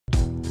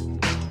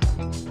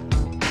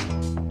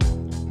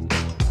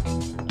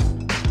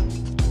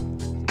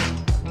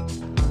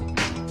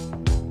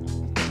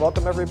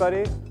Welcome,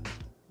 everybody.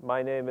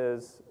 My name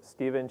is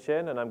Stephen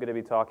Chin, and I'm going to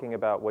be talking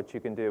about what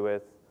you can do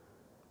with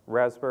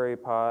Raspberry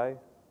Pi,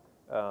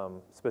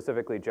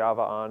 specifically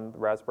Java on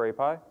Raspberry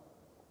Pi.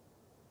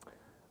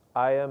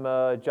 I am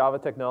a Java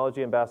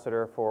technology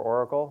ambassador for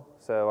Oracle,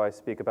 so I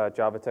speak about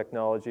Java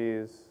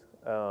technologies.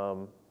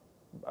 I'm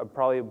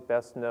probably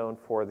best known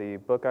for the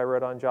book I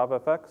wrote on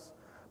JavaFX,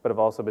 but I've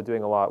also been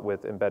doing a lot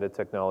with embedded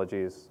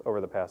technologies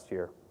over the past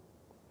year.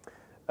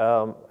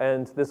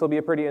 And this will be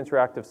a pretty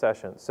interactive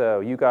session.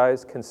 So you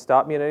guys can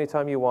stop me at any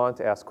time you want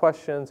to ask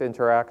questions,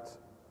 interact.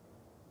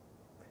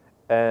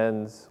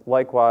 And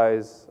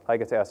likewise, I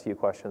get to ask you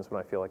questions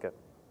when I feel like it.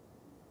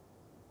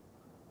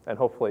 And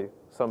hopefully,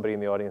 somebody in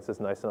the audience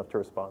is nice enough to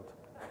respond.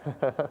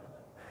 All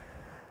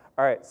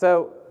right,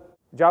 so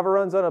Java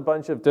runs on a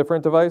bunch of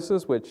different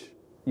devices, which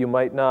you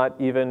might not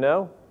even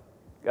know.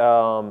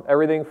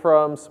 Everything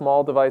from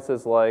small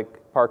devices like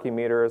parking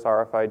meters,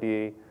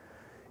 RFID,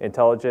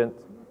 intelligent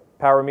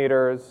power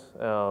meters,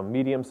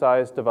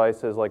 medium-sized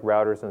devices like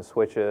routers and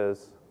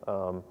switches,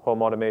 home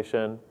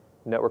automation,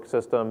 network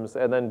systems,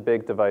 and then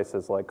big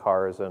devices like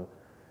cars and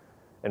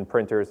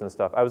printers and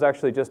stuff. I was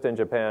actually just in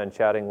Japan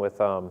chatting with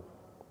a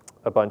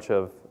bunch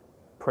of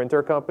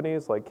printer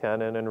companies like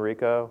Canon and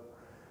Ricoh,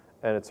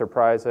 and it's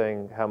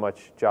surprising how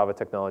much Java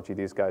technology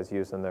these guys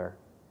use in their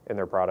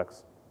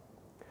products.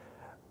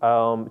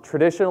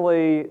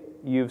 Traditionally,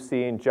 you've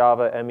seen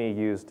Java ME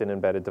used in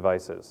embedded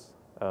devices.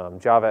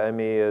 Java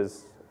ME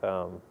is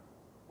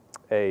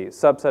a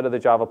subset of the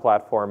Java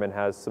platform and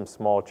has some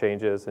small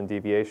changes and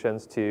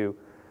deviations to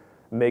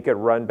make it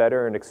run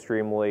better in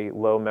extremely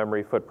low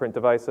memory footprint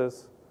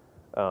devices.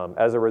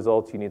 As a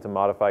result, you need to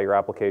modify your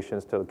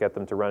applications to get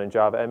them to run in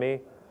Java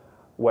ME.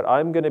 What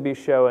I'm going to be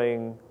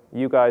showing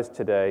you guys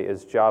today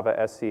is Java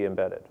SE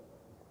embedded.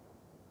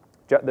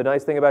 The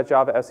nice thing about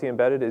Java SE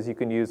embedded is you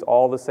can use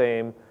all the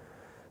same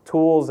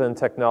tools and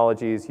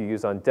technologies you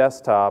use on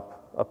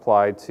desktop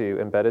applied to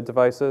embedded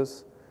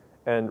devices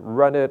and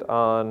run it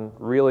on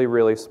really,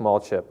 really small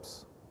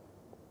chips.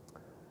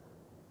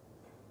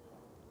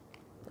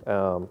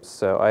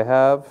 So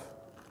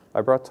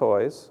I brought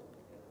toys.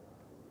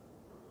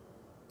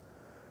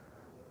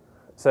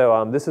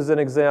 So this is an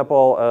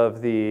example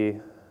of the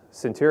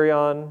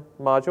Centurion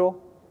module.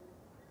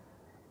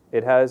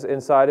 It has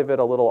inside of it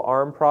a little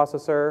ARM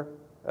processor,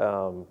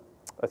 a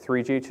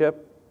 3G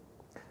chip,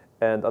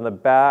 and on the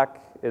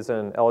back is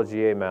an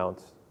LGA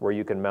mount where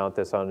you can mount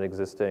this on an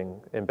existing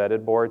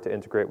embedded board to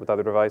integrate with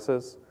other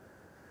devices.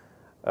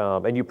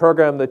 And you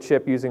program the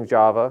chip using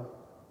Java.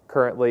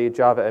 Currently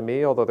Java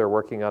ME, although they're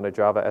working on a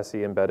Java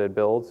SE embedded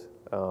build.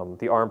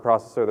 The ARM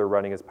processor they're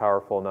running is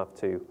powerful enough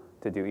to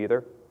do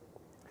either.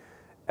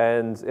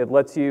 And it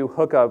lets you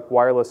hook up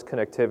wireless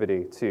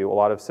connectivity to a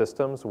lot of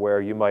systems where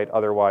you might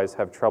otherwise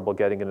have trouble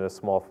getting it in a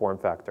small form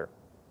factor.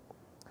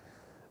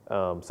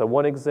 So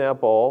one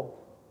example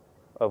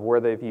of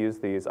where they've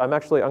used these, I'm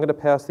going to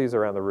pass these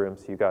around the room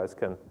so you guys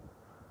can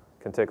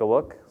take a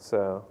look.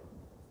 So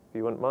if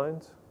you wouldn't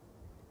mind.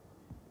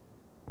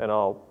 And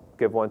I'll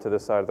give one to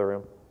this side of the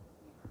room.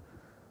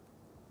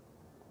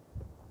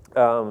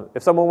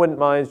 If someone wouldn't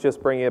mind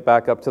just bringing it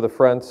back up to the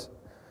front,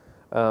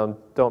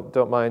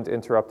 don't mind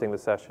interrupting the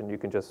session. You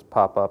can just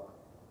pop up.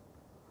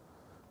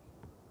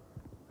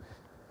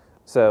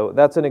 So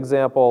that's an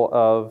example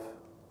of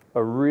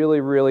a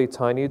really, really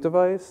tiny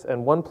device.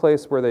 And one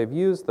place where they've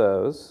used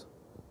those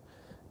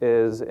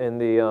is in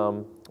the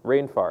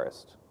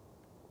rainforest.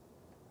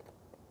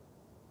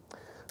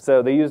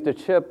 So they used a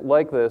chip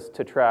like this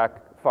to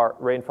track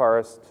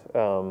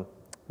rainforest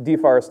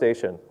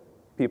deforestation,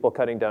 people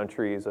cutting down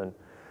trees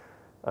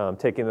and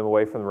taking them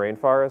away from the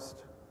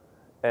rainforest.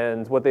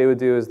 And what they would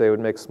do is they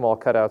would make small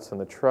cutouts in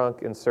the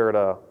trunk, insert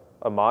a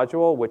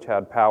module which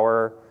had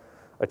power,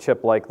 a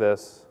chip like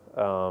this,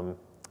 and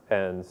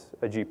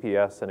a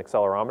GPS and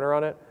accelerometer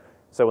on it.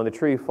 So when the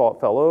tree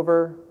fell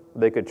over,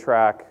 they could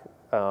track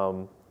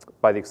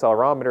by the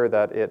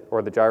accelerometer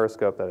or the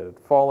gyroscope that it had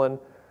fallen,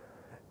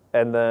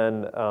 and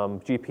then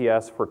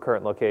GPS for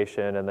current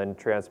location, and then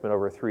transmit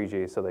over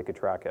 3G so they could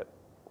track it.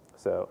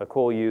 So a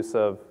cool use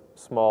of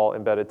small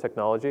embedded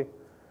technology.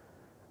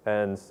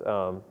 And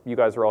you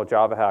guys are all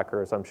Java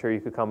hackers. I'm sure you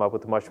could come up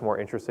with much more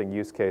interesting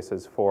use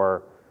cases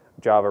for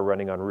Java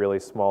running on really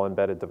small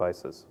embedded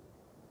devices.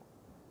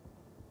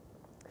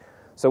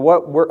 So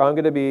what I'm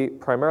going to be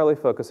primarily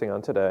focusing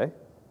on today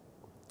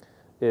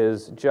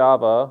is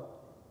Java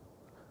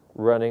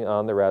running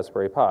on the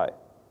Raspberry Pi.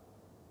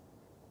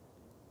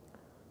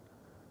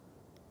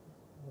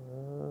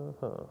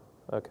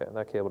 Okay,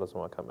 that cable doesn't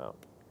want to come out.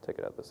 Take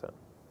it out this end.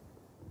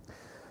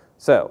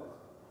 So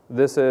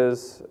this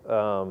is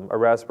a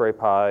Raspberry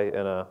Pi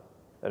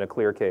in a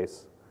clear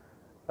case.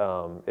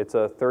 It's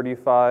a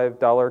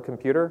 $35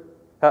 computer.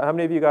 How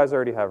many of you guys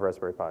already have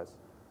Raspberry Pis?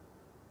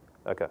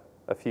 Okay,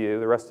 a few.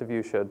 The rest of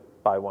you should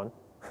buy one.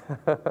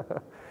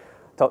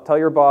 Tell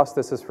your boss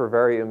this is for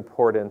very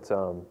important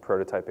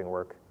prototyping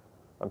work.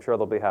 I'm sure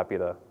they'll be happy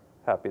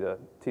to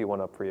tee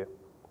one up for you.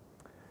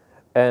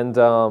 And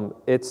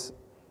it's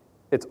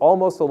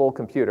almost a little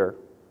computer.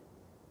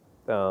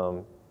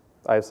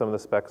 I have some of the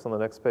specs on the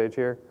next page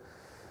here.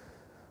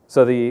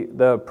 So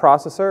the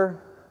processor,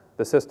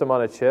 the system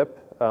on a chip,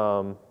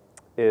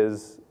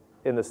 is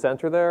in the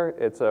center there.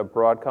 It's a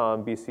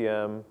Broadcom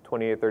BCM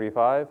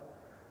 2835.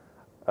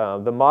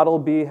 The Model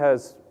B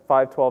has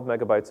 512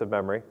 megabytes of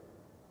memory,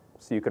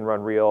 so you can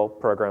run real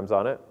programs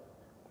on it.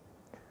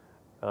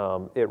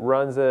 It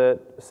runs at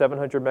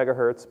 700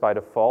 megahertz by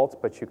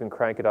default, but you can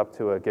crank it up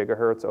to a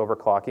gigahertz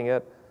overclocking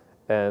it.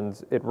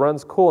 And it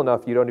runs cool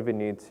enough you don't even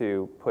need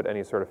to put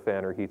any sort of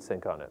fan or heat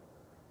sink on it.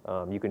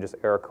 You can just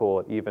air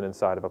cool it even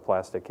inside of a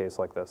plastic case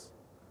like this.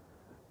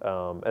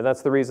 And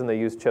that's the reason they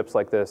use chips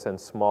like this and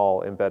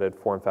small embedded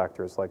form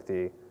factors like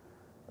the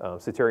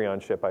Centurion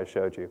chip I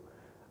showed you.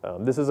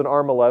 This is an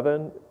ARM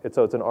 11,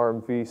 so it's an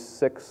ARM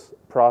v6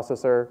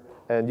 processor,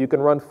 and you can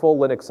run full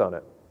Linux on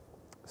it.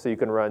 So you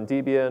can run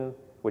Debian,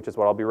 which is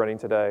what I'll be running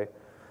today,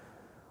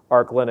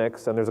 Arch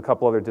Linux, and there's a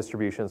couple other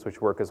distributions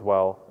which work as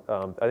well.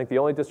 I think the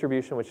only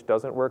distribution which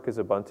doesn't work is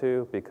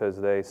Ubuntu because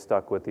they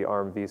stuck with the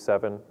ARM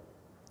v7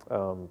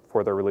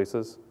 for their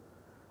releases.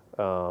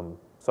 So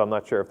I'm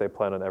not sure if they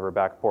plan on ever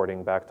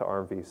backporting back to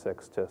ARM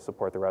v6 to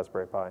support the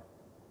Raspberry Pi.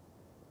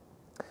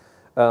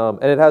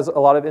 And it has a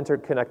lot of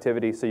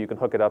interconnectivity, so you can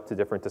hook it up to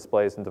different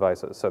displays and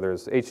devices. So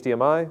there's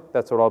HDMI,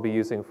 that's what I'll be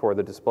using for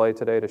the display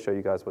today to show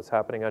you guys what's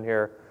happening on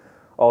here.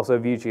 Also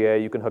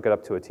VGA, you can hook it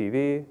up to a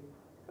TV,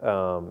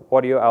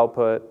 audio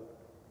output,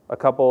 a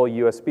couple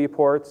USB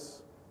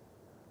ports,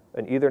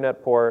 an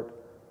Ethernet port.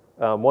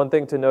 One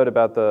thing to note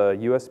about the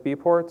USB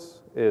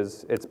ports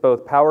is it's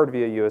both powered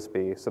via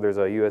USB, so there's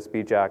a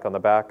USB jack on the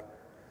back,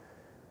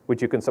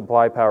 which you can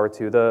supply power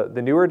to.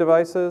 The newer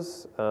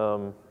devices,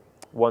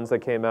 ones that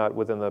came out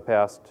within the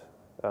past,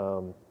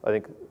 I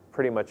think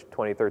pretty much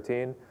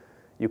 2013,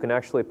 you can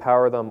actually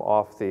power them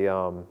off the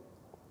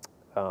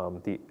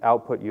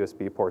output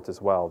USB ports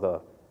as well,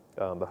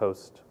 the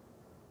host.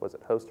 Was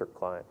it host or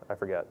client? I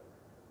forget.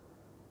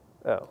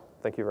 Oh,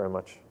 thank you very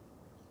much.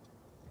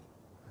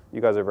 You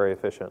guys are very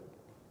efficient.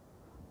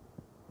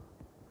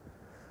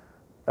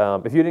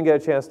 If you didn't get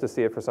a chance to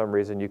see it for some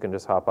reason, you can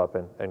just hop up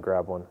and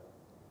grab one.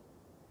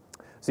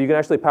 So you can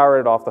actually power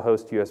it off the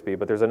host USB,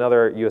 but there's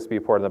another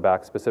USB port in the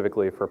back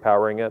specifically for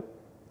powering it.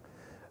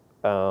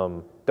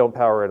 Don't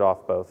power it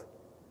off both.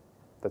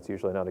 That's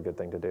usually not a good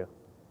thing to do.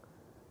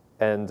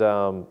 And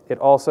it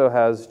also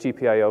has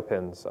GPIO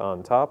pins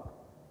on top,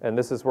 and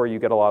this is where you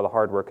get a lot of the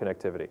hardware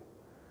connectivity.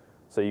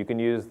 So you can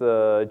use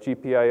the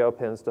GPIO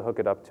pins to hook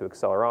it up to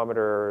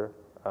accelerometer,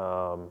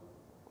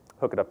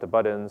 hook it up to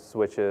buttons,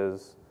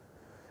 switches,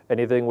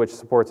 anything which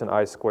supports an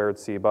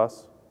I2C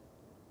bus.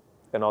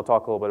 And I'll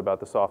talk a little bit about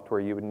the software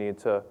you would need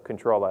to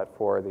control that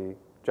for the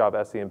Java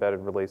SE embedded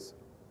release.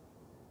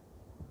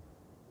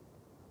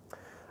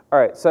 All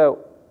right,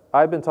 so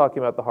I've been talking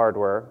about the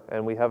hardware,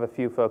 and we have a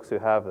few folks who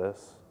have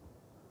this.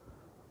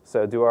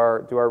 So do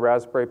our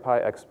Raspberry Pi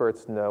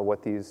experts know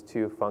what these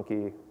two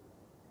funky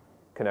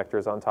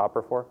connectors on top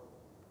are for?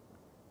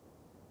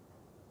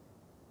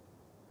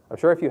 I'm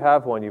sure if you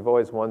have one, you've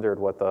always wondered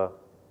what the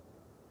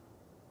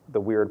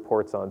weird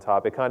ports on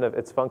top.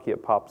 It's funky,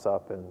 it pops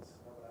up and. No,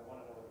 but I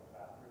want to know what the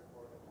capacitor is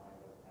for, and mine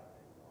doesn't have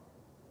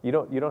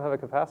anything. You don't have a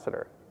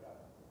capacitor?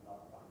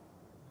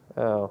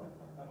 Oh.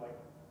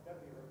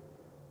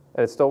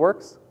 And it still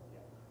works?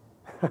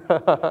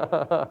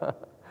 Yeah.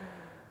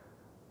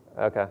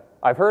 Okay.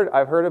 I've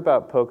heard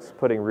about folks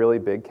putting really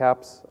big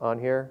caps on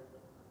here.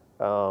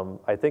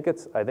 I think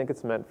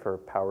it's meant for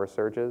power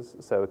surges,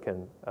 so it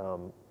can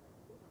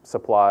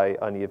supply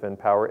uneven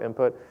power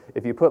input.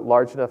 If you put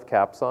large enough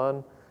caps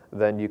on,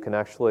 then you can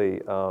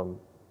actually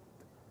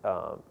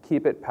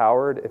keep it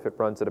powered if it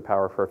runs at a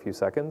power for a few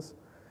seconds.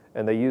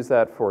 And they use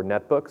that for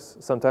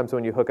netbooks. Sometimes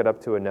when you hook it up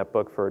to a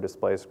netbook for a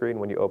display screen,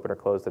 when you open or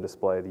close the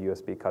display, the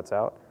USB cuts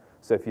out.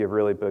 So if you have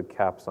really big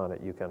caps on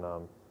it, you can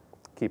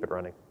keep it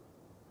running.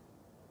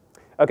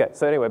 Okay,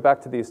 so anyway,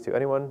 back to these two.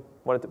 Anyone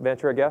want to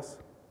venture a guess?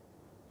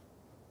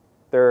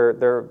 They're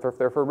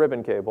for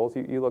ribbon cables.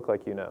 You look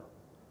like you know.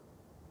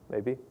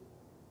 Maybe?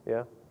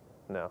 Yeah?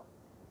 No.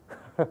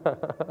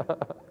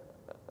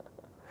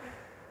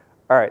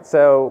 All right,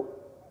 so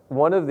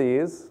one of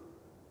these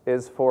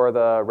is for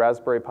the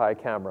Raspberry Pi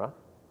camera.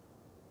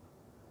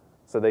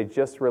 So they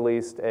just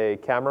released a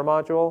camera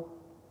module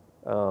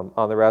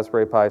on the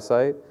Raspberry Pi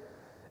site.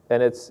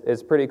 And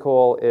it's pretty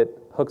cool. It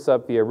hooks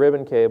up via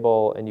ribbon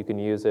cable, and you can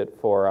use it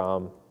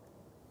for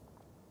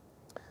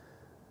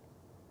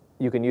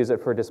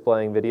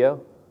displaying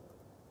video.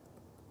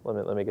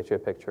 Let me get you a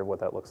picture of what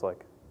that looks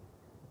like.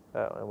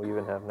 Oh, and we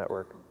even have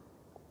network.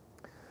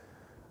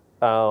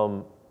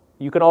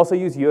 You can also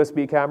use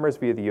USB cameras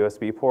via the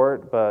USB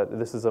port, but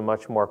this is a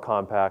much more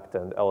compact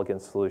and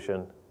elegant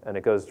solution, and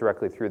it goes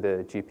directly through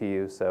the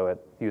GPU, so it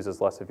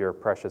uses less of your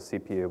precious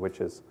CPU,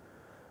 which is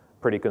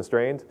pretty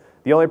constrained.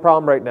 The only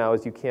problem right now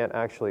is you can't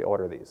actually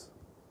order these.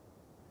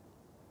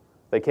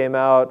 They came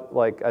out,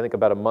 I think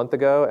about a month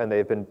ago, and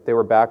they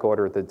were back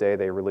ordered the day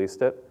they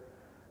released it.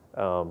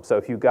 So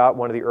if you got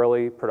one of the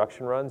early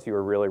production runs, you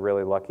were really,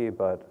 really lucky,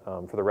 but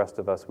for the rest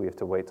of us, we have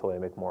to wait till they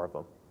make more of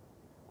them.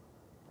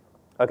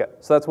 Okay,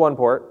 so that's one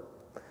port.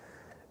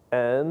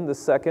 And the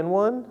second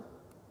one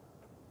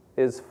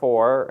is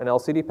for an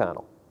LCD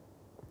panel.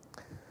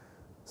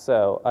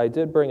 So I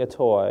did bring a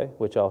toy,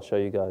 which I'll show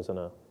you guys in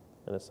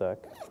a sec.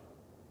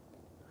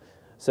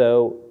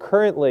 So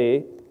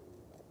currently,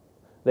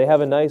 they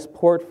have a nice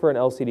port for an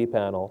LCD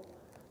panel,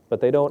 but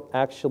they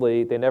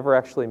never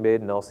actually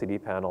made an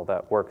LCD panel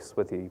that works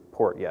with the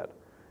port yet.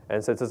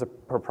 And since it's a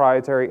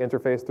proprietary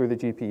interface through the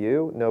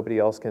GPU, nobody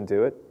else can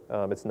do it.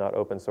 It's not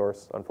open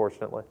source,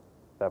 unfortunately,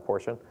 that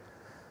portion.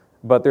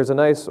 But there's a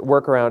nice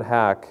workaround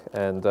hack,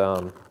 and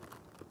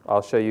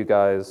I'll show you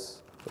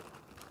guys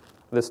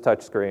this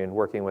touchscreen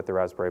working with the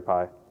Raspberry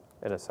Pi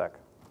in a sec.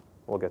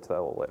 We'll get to that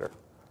a little later.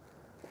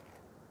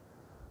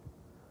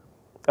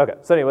 Okay,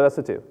 so anyway, that's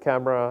the two,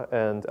 camera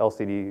and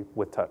LCD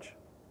with touch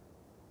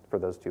for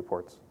those two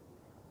ports.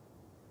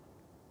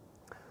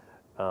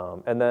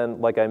 And then,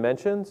 like I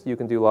mentioned, you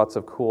can do lots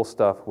of cool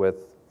stuff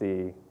with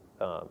the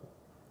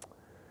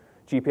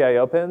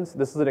GPIO pins.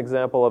 This is an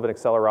example of an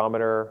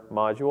accelerometer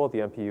module, the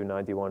MPU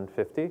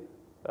 9150.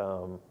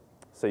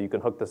 So you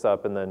can hook this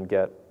up and then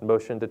get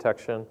motion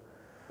detection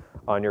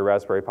on your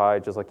Raspberry Pi,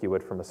 just like you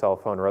would from a cell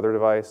phone or other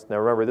device. Now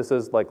remember, this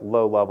is like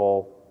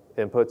low-level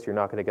inputs. You're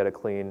not going to get a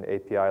clean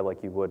API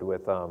like you would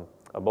with a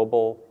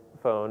mobile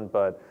phone,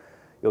 but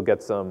you'll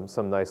get some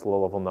nice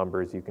low-level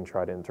numbers you can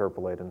try to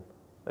interpolate and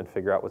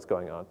figure out what's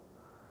going on.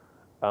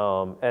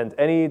 And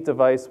any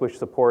device which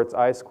supports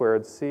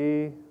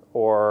I2C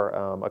or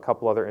a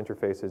couple other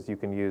interfaces you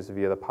can use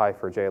via the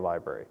Pi4J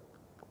library.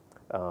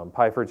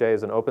 Pi4J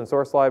is an open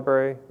source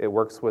library. It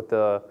works with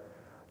the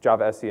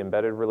Java SE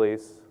embedded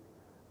release,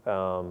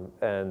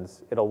 and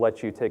it'll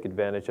let you take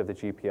advantage of the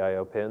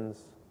GPIO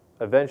pins.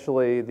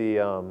 Eventually, they're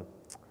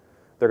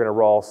going to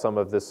roll some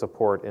of this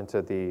support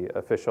into the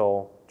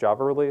official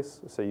Java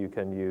release, so you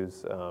can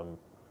use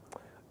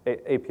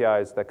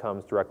APIs that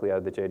comes directly out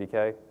of the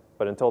JDK.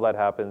 But until that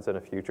happens in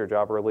a future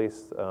Java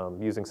release,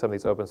 using some of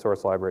these open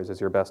source libraries is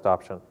your best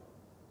option.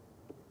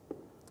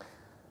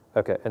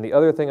 Okay, and the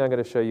other thing I'm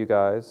going to show you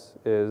guys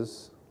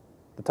is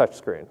the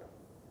touchscreen.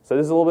 So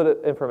this is a little bit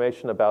of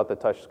information about the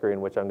touchscreen,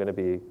 which I'm going to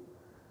be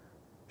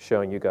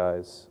showing you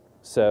guys.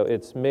 So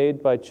it's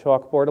made by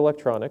Chalkboard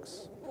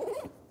Electronics.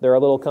 They're a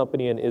little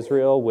company in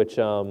Israel which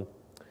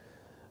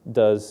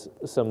does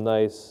some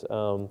nice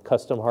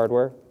custom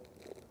hardware.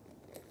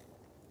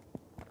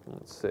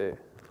 Let's see.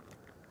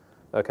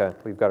 Okay,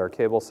 we've got our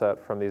cable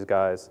set from these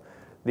guys.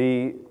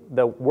 The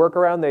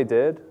workaround they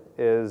did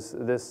is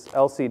this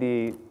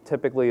LCD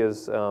typically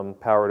is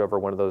powered over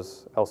one of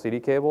those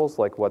LCD cables,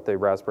 like what the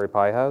Raspberry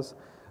Pi has.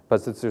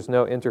 But since there's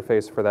no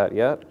interface for that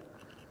yet,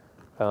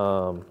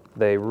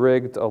 they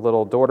rigged a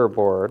little daughter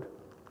board.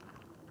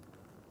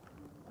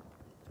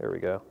 There we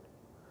go.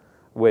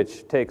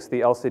 Which takes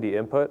the LCD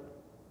input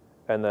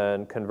and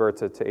then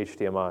converts it to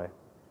HDMI,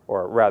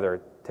 or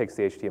rather, takes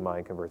the HDMI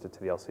and converts it to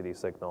the LCD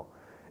signal.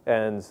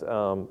 And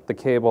the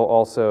cable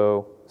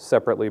also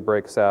separately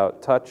breaks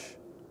out touch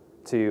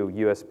to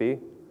USB.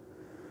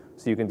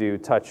 So you can do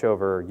touch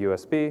over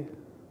USB,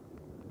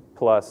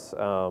 plus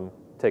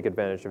take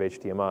advantage of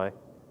HDMI,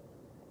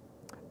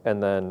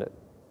 and then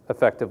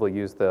effectively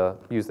use the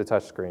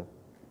touch screen.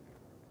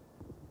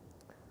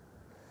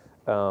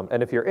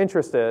 And if you're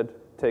interested,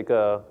 take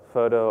a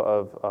photo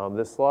of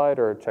this slide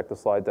or check the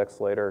slide decks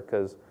later,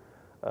 because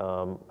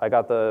I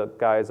got the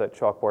guys at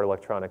Chalkboard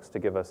Electronics to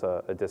give us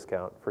a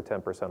discount for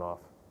 10% off.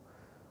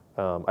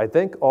 I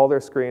think all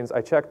their screens,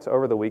 I checked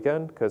over the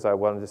weekend because I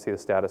wanted to see the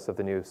status of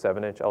the new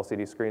 7-inch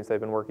LCD screens they've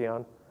been working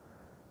on.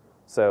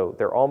 So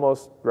they're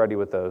almost ready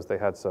with those. They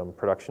had some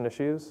production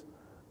issues,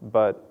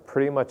 but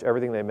pretty much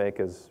everything they make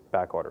is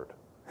back ordered.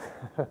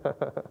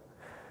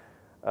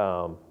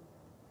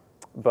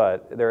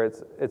 But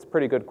it's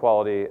pretty good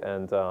quality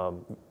and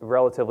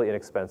relatively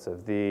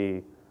inexpensive.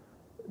 The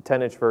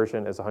 10-inch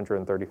version is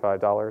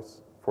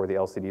 $135 for the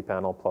LCD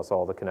panel plus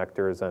all the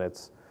connectors,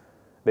 and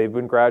they've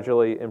been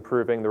gradually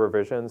improving the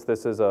revisions.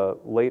 This is a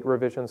late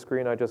revision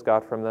screen I just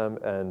got from them,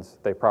 and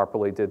they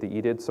properly did the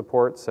EDID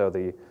support, so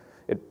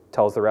it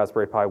tells the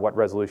Raspberry Pi what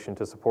resolution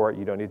to support.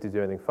 You don't need to do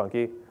anything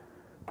funky.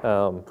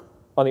 On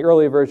the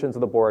early versions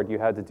of the board, you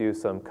had to do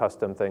some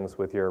custom things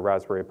with your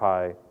Raspberry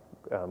Pi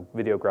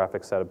video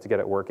graphics setup to get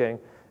it working.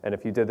 And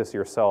if you did this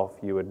yourself,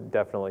 you would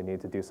definitely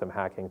need to do some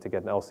hacking to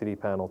get an LCD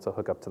panel to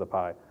hook up to the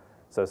Pi.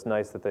 So it's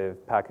nice that they've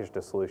packaged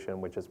a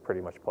solution which is pretty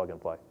much plug and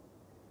play.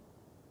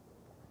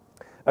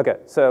 Okay,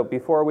 so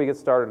before we get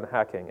started on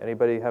hacking,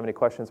 anybody have any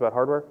questions about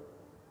hardware?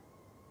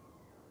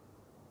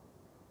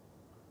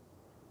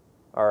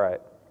 All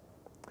right.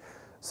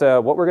 So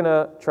what we're going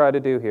to try to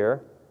do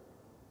here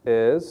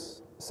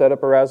is set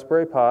up a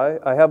Raspberry Pi.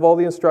 I have all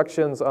the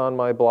instructions on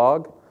my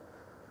blog,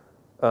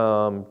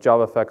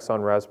 JavaFX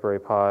on Raspberry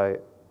Pi,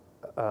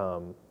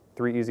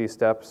 3 easy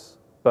steps.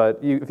 But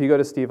if you go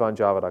to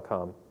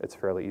steveonjava.com, it's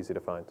fairly easy to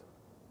find.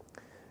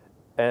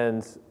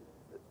 And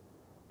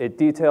it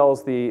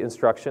details the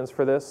instructions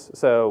for this.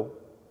 So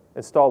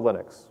install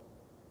Linux.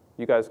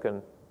 You guys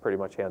can pretty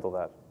much handle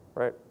that,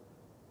 right?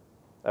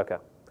 Okay.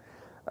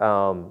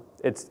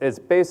 It's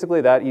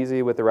basically that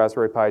easy with the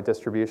Raspberry Pi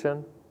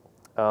distribution.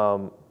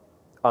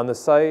 On the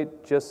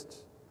site,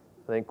 just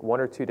I think 1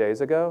 or 2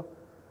 days ago,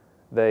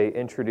 they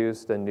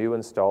introduced a new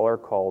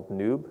installer called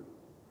Noob.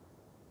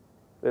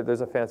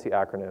 There's a fancy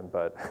acronym,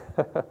 but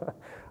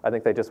I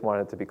think they just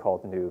wanted it to be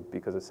called Noob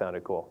because it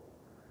sounded cool.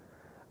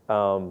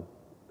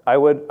 I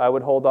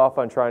would hold off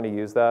on trying to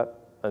use that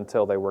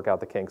until they work out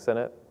the kinks in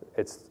it.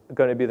 It's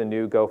going to be the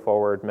new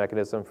go-forward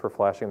mechanism for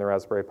flashing the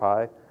Raspberry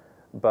Pi,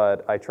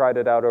 but I tried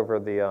it out over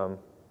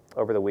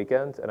the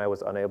weekend, and I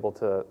was unable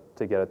to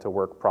get it to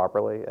work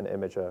properly and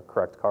image a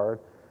correct card.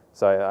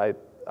 So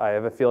I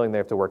have a feeling they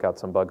have to work out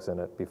some bugs in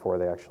it before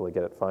they actually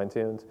get it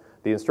fine-tuned.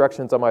 The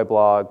instructions on my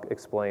blog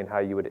explain how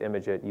you would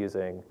image it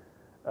using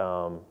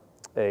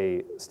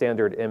a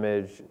standard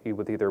image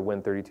with either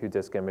Win32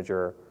 disk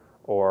imager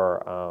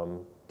or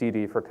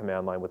DD for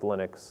command line with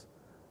Linux,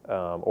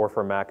 or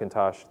for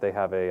Macintosh, they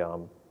have a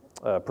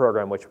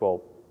program which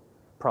will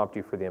prompt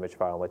you for the image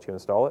file and let you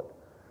install it.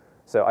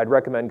 So I'd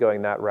recommend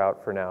going that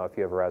route for now if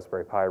you have a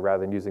Raspberry Pi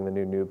rather than using the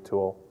new Noob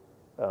tool.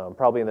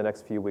 Probably in the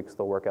next few weeks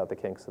they'll work out the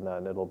kinks in that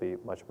and it'll be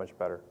much, much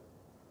better.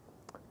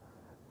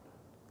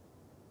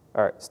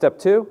 All right, step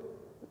 2,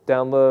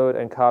 download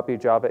and copy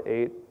Java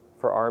 8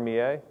 for ARM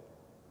EA.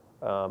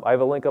 I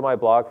have a link on my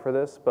blog for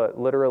this, but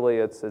literally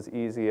it's as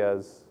easy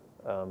as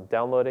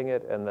downloading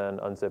it and then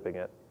unzipping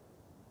it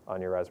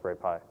on your Raspberry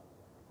Pi.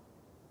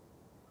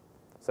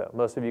 So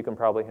most of you can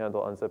probably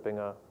handle unzipping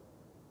a,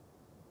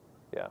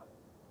 yeah.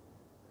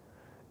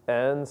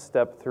 And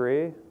step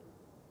 3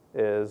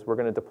 is we're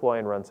going to deploy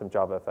and run some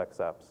JavaFX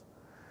apps.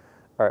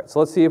 All right, so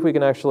let's see if we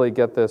can actually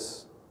get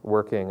this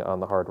working on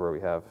the hardware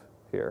we have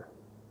here.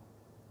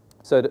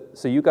 So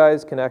you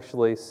guys can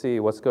actually see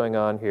what's going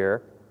on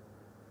here.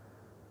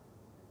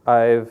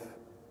 I've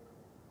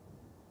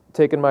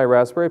taken my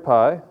Raspberry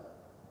Pi,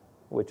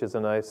 which is a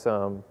nice,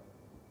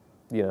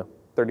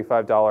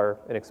 $35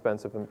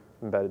 inexpensive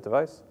embedded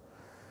device,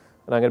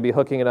 and I'm going to be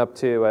hooking it up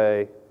to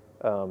a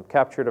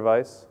capture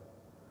device.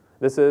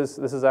 This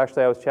is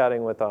actually, I was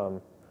chatting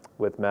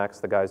with Max,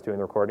 the guys doing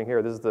the recording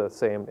here. This is the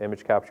same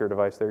image capture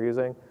device they're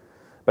using,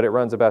 but it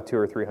runs about $200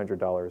 or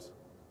 $300.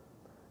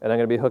 And I'm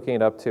going to be hooking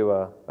it up to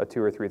a $2,000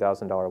 or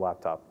 $3,000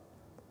 laptop,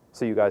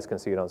 so you guys can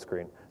see it on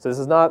screen. So this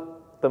is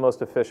not the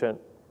most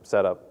efficient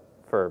setup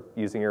for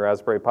using your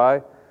Raspberry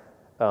Pi.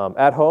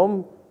 At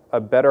home, a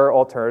better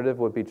alternative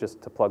would be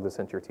just to plug this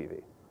into your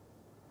TV.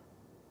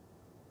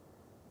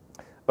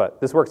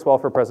 But this works well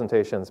for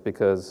presentations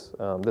because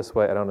this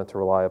way I don't have to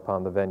rely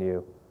upon the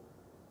venue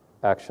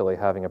actually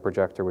having a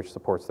projector which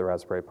supports the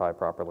Raspberry Pi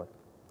properly.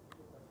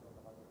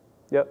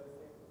 Yep.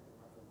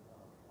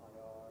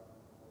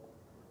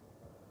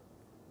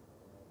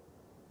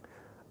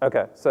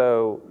 Okay,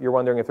 so you're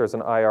wondering if there's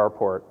an IR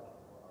port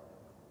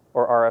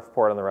or RF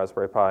port on the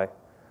Raspberry Pi.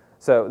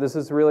 So this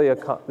is really a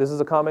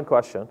common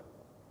question,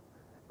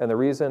 and the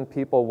reason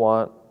people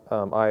want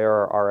IR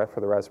or RF for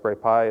the Raspberry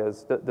Pi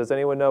is, does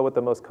anyone know what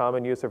the most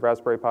common use of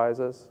Raspberry Pis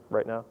is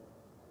right now?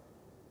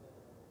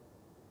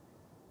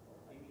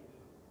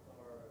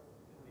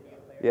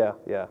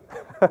 Yeah.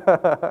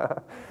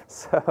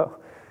 So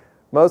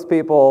most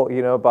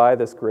people, buy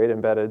this great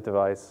embedded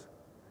device,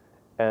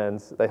 and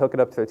they hook it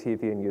up to their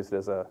TV and use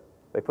it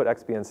they put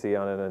XBNC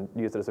on it and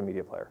use it as a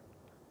media player.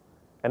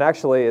 And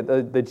actually,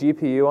 the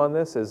GPU on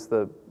this is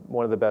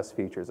one of the best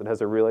features. It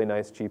has a really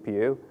nice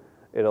GPU.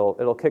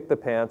 It'll kick the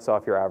pants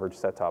off your average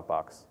set-top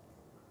box.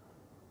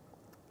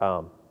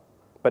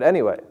 But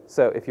anyway,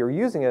 so if you're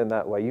using it in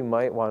that way, you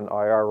might want an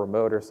IR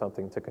remote or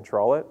something to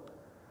control it.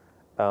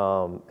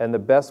 And the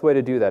best way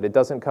to do that, it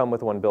doesn't come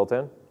with one built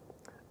in,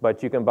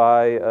 but you can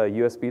buy a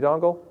USB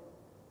dongle,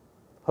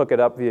 hook it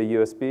up via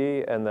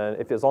USB, and then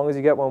as long as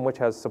you get one which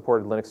has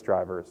supported Linux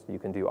drivers, you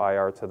can do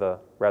IR to the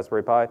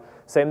Raspberry Pi.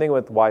 Same thing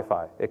with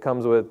Wi-Fi. It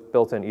comes with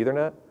built-in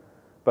Ethernet,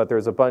 but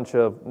there's a bunch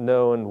of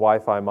known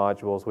Wi-Fi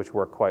modules which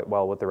work quite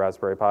well with the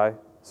Raspberry Pi,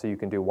 so you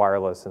can do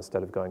wireless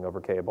instead of going over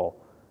cable,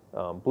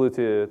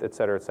 Bluetooth, et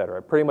cetera, et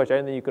cetera. Pretty much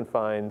anything you can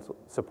find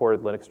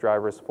supported Linux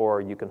drivers for,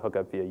 you can hook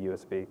up via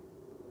USB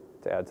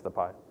to add to the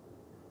Pi.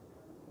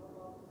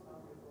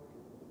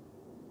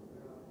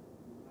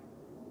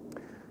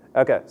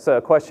 Okay, so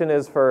the question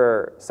is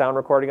for sound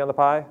recording on the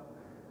Pi.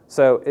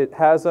 So it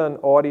has an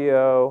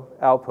audio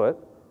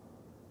output,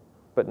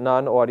 but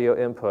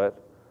non-audio input.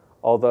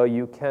 Although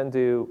you can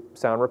do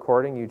sound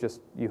recording, you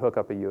hook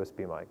up a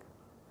USB mic.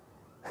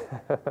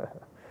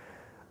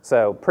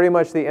 So pretty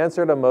much the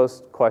answer to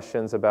most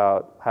questions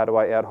about how do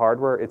I add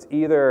hardware, it's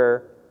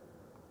either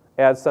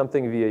add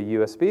something via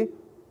USB,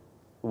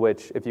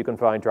 which if you can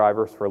find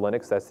drivers for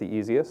Linux, that's the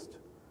easiest.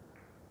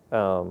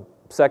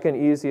 Second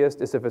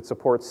easiest is if it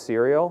supports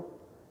serial.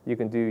 You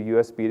can do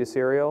USB to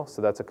serial,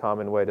 so that's a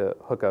common way to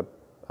hook up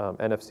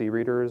NFC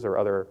readers or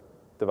other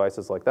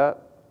devices like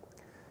that.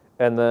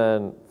 And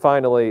then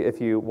finally, if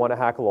you want to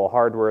hack a little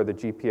hardware, the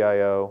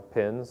GPIO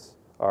pins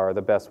are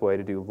the best way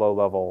to do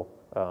low-level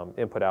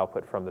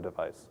input-output from the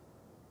device.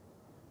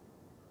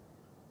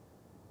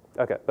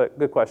 Okay, but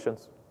good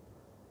questions.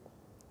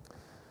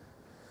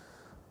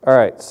 All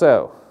right,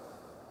 so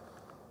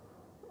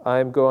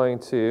I'm going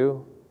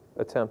to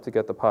attempt to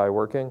get the Pi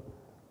working.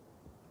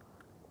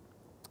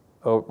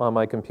 on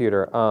my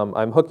computer.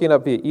 I'm hooking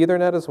up via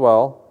Ethernet as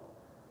well.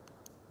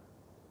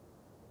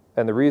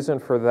 And the reason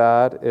for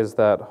that is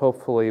that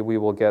hopefully we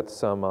will get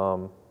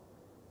some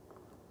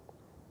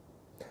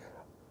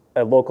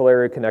a local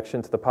area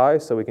connection to the Pi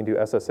so we can do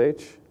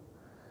SSH.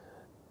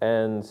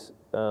 And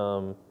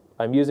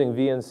I'm using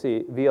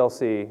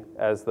VLC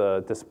as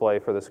the display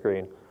for the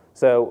screen.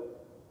 So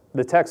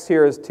the text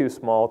here is too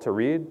small to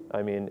read.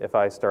 I mean, if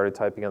I started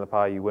typing on the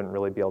Pi, you wouldn't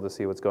really be able to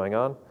see what's going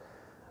on.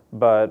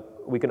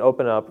 But we can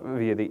open up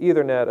via the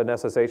Ethernet an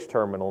SSH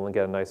terminal and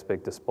get a nice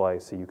big display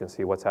so you can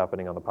see what's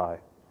happening on the Pi,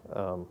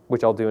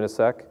 which I'll do in a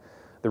sec.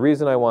 The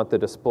reason I want the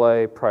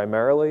display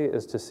primarily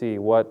is to see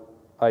what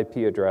IP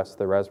address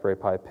the Raspberry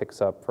Pi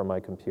picks up from my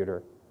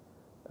computer.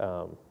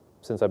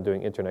 Since I'm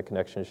doing internet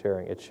connection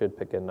sharing, it should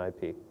pick in an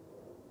IP.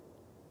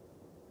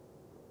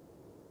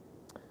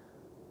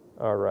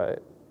 All right.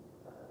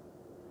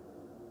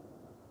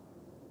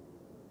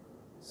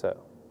 So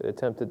it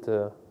attempted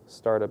to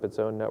start up its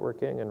own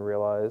networking and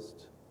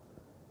realized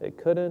it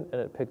couldn't,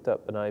 and it picked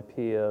up an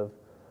IP of,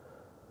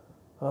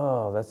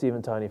 oh, that's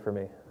even tiny for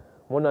me,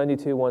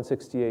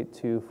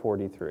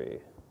 192.168.243.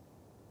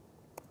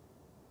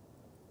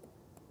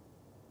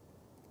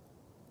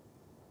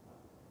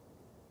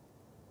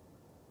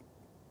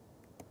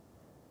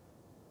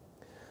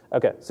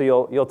 Okay,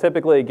 so you'll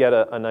typically get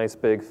a nice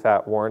big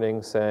fat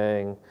warning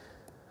saying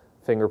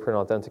fingerprint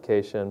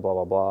authentication, blah,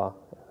 blah, blah,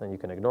 and you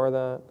can ignore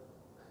that.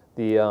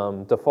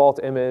 The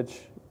default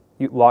image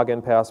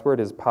login password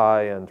is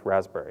Pi and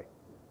Raspberry,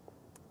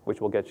 which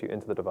will get you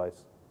into the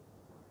device.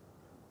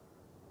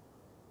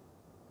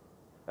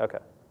 Okay,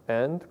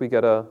 and we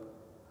get a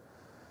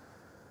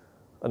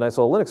nice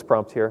little Linux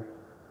prompt here.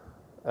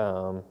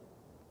 And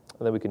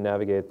then we can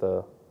navigate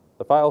the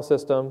file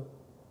system.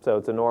 So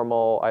it's a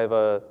normal, I have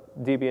a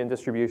Debian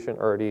distribution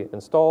already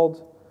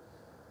installed.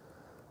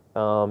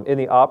 In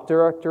the op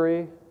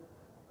directory,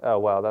 oh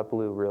wow, that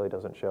blue really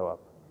doesn't show up.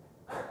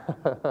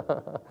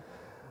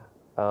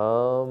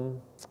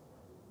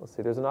 Let's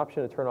see, there's an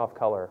option to turn off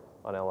color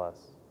on LS.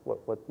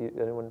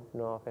 Anyone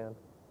know offhand?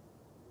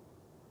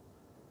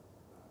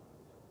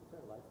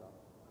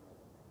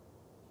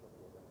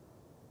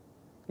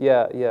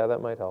 Yeah,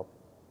 that might help.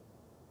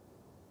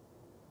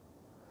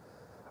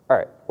 All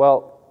right,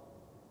 well,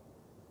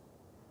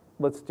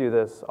 let's do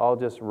this. I'll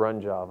just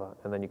run Java,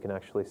 and then you can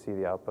actually see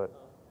the output.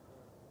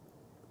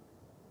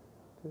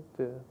 To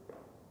turn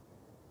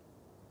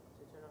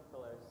off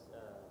colors,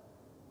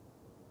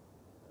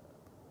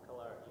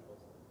 color equals.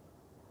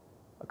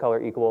 A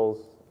color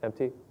equals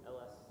empty?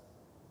 LS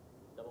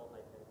double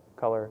hyphen.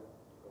 Color?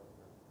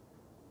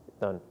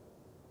 None.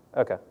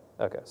 Okay,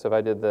 so if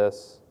I did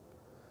this.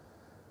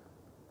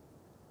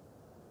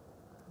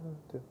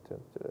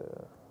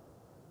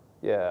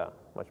 Yeah,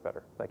 much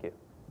better, thank you.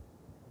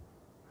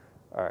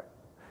 All right,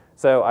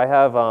 so I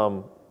have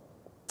a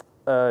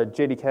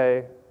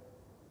JDK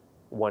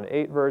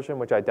 1.8 version,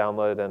 which I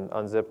downloaded and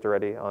unzipped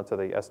already onto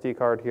the SD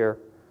card here.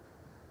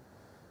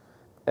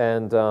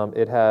 And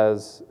it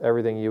has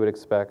everything you would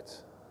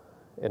expect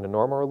in a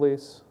normal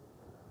release,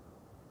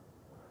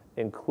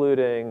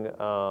 including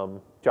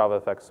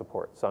JavaFX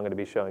support. So I'm going to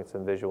be showing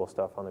some visual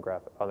stuff on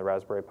the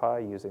Raspberry Pi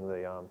using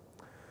the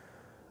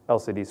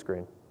LCD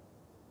screen.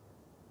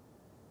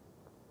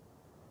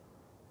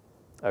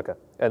 Okay,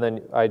 and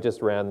then I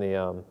just ran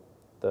the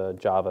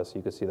Java so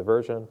you can see the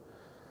version,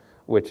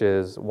 which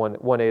is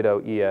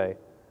 1.80 EA.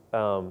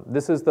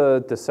 This is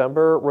the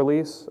December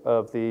release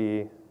of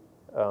the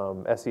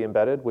SE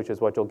Embedded, which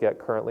is what you'll get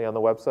currently on the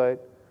website.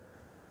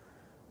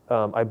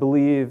 I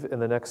believe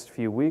in the next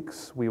few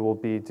weeks we will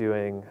be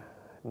doing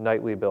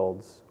nightly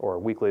builds or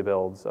weekly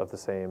builds of the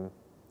same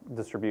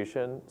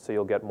distribution, so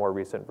you'll get more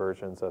recent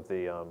versions of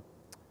the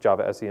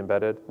Java SE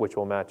Embedded, which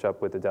will match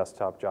up with the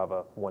desktop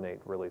Java 1.8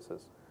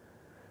 releases.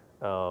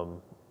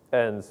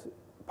 And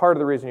part of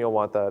the reason you'll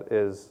want that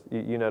is,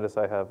 you notice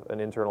I have an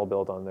internal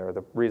build on there.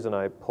 The reason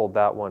I pulled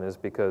that one is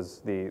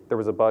because there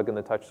was a bug in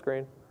the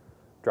touchscreen,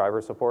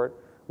 driver support,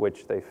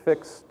 which they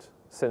fixed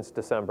since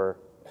December,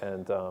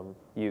 and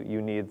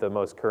you need the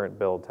most current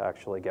build to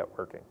actually get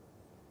working.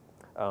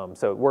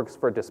 So it works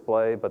for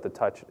display, but the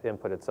touch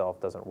input itself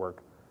doesn't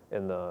work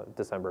in the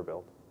December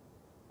build.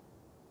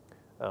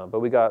 But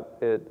we got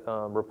it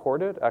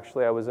reported.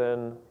 Actually, I was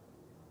in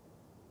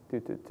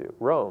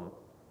Rome,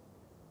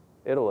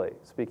 Italy,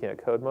 speaking at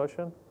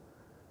CodeMotion,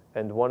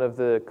 and one of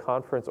the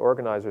conference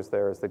organizers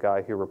there is the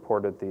guy who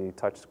reported the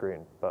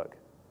touchscreen bug.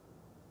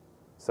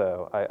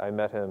 So I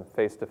met him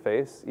face to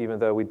face, even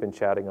though we'd been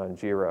chatting on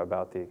Jira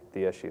about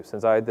the issue.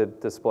 Since I had the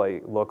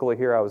display locally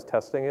here, I was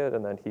testing it,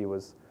 and then he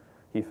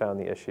found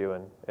the issue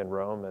in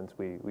Rome, and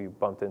we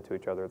bumped into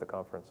each other at the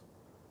conference.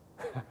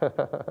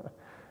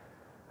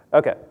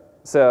 Okay,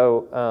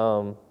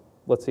 so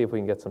let's see if we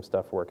can get some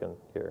stuff working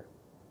here.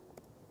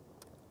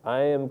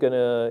 I am going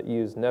to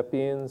use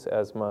NetBeans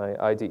as my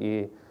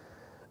IDE.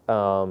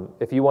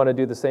 If you want to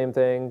do the same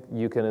thing,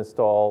 you can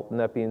install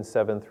NetBeans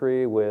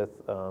 7.3 with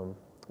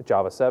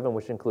Java 7,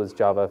 which includes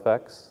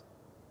JavaFX.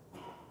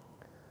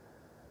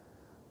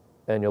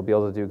 And you'll be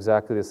able to do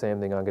exactly the same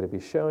thing I'm going to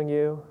be showing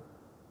you.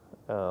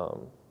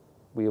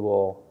 We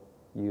will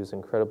use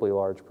incredibly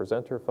large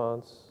presenter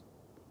fonts.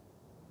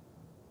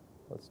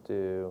 Let's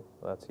do,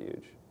 that's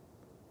huge.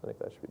 I think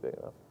that should be big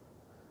enough.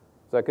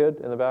 Is that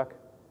good in the back?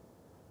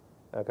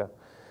 Okay.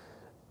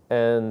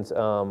 And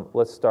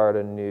let's start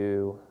a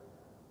new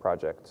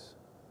project.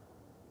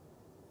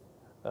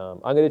 I'm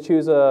going to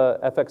choose a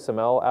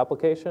FXML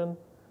application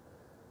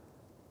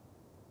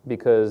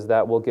because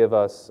that will give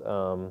us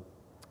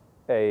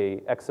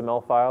a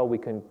XML file we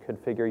can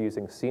configure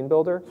using Scene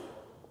Builder,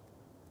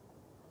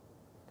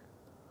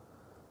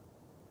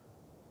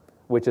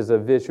 which is a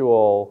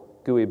visual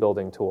GUI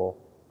building tool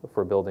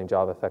for building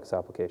JavaFX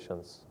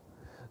applications.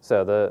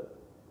 So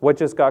what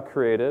just got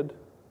created,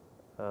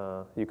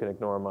 you can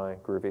ignore my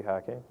groovy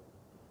hacking.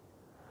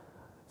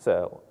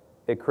 So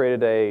it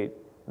created a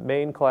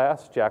main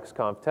class,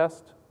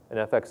 JaxConfTest, an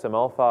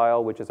FXML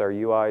file, which is our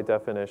UI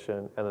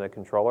definition, and then a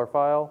controller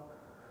file.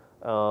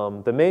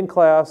 The main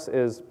class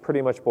is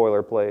pretty much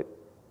boilerplate.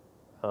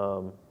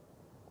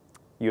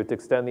 You have to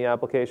extend the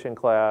application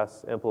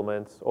class,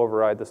 implement,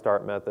 override the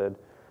start method.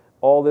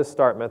 All this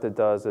start method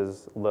does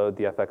is load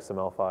the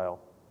FXML file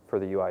for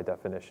the UI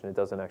definition. It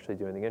doesn't actually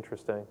do anything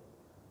interesting.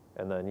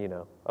 And then, you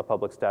know, a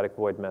public static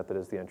void method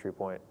is the entry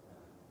point.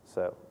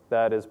 So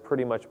that is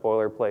pretty much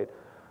boilerplate.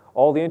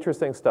 All the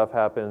interesting stuff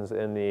happens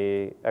in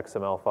the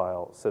XML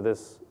file. So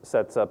this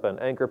sets up an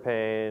anchor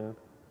pane,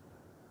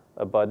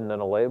 a button,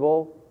 and a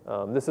label.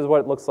 This is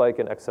what it looks like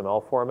in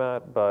XML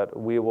format, but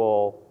we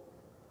will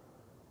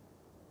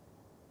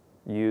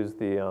use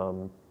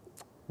the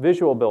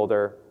visual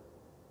builder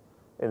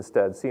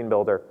instead, Scene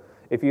Builder.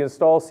 If you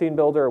install Scene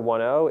Builder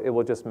 1.0, it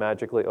will just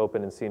magically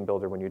open in Scene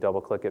Builder when you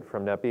double-click it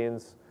from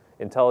NetBeans.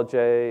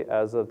 IntelliJ,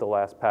 as of the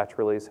last patch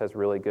release, has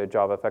really good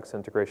JavaFX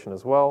integration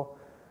as well.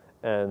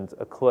 And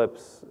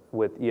Eclipse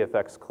with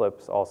EFX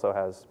Clips also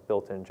has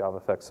built-in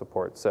JavaFX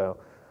support. So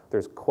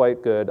there's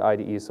quite good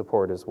IDE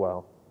support as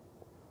well.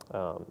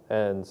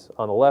 And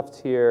on the left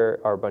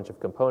here are a bunch of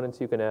components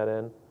you can add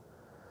in.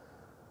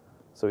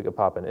 So we could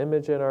pop an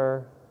image in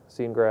our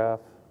scene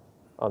graph.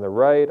 On the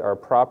right are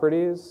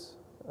properties.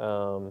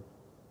 So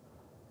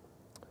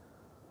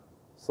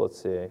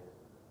let's see.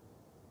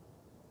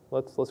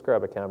 Let's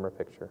grab a camera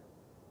picture.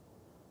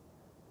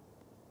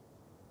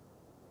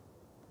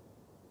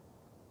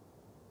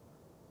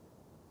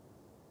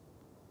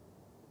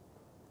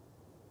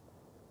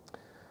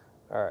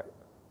 All right,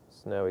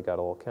 so now we got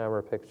a little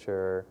camera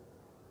picture.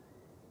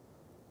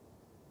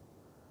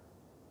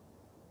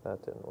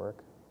 That didn't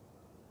work.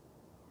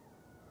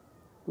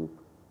 Boop.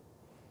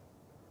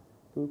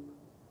 Boop.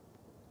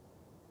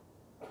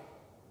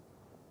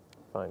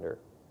 Finder.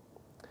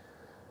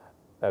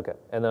 Okay,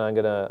 and then I'm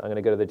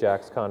gonna go to the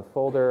JaxConf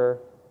folder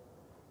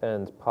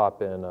and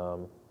pop in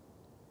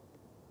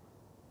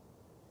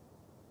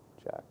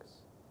Jax.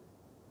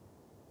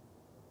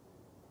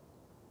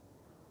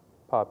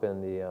 Pop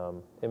in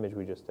the image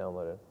we just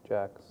downloaded.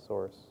 Jax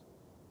source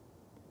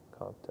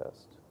conf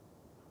test.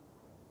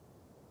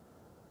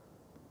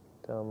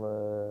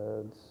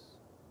 Downloads.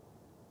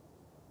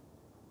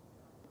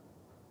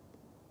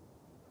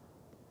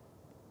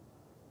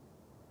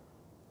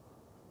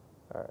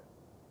 All right,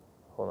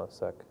 hold on a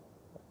sec.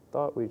 I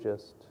thought we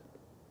just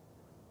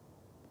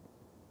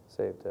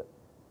saved it.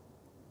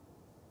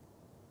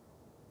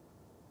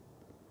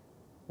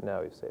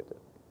 Now we've saved it.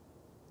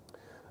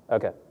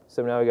 Okay,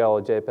 so now we got a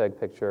little JPEG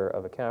picture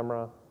of a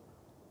camera,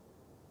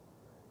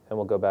 and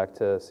we'll go back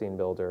to Scene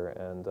Builder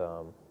and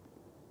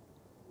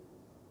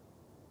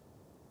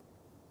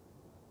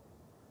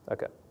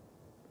okay,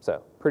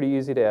 so pretty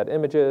easy to add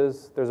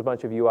images. There's a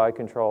bunch of UI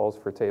controls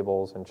for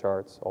tables and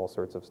charts, all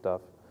sorts of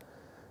stuff.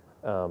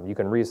 You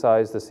can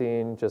resize the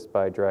scene just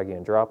by dragging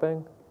and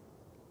dropping.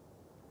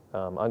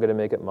 I'm going to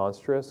make it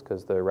monstrous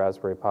because the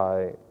Raspberry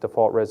Pi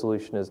default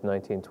resolution is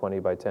 1920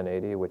 by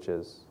 1080, which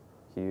is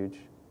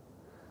huge.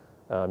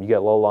 You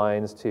get low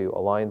lines to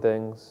align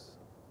things.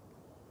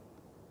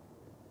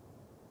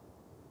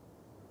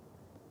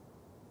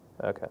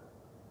 Okay,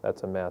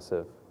 that's a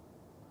massive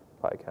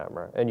Pi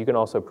camera. And you can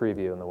also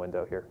preview in the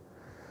window here.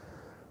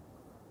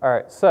 All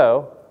right,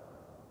 so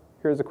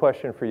here's a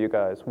question for you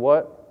guys.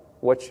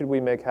 What should we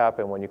make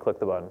happen when you click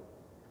the button?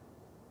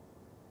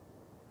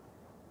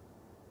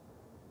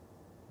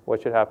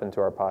 What should happen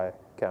to our Pi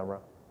camera?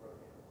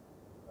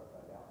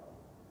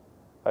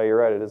 Oh, you're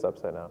right, it is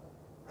upside down.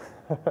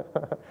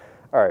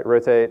 All right,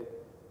 rotate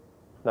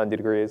 90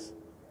 degrees.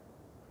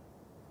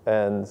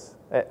 And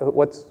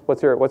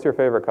what's your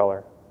favorite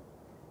color?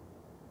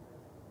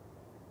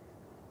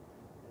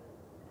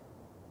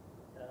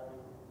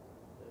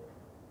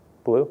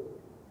 Blue?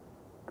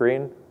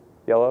 Green?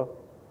 Yellow?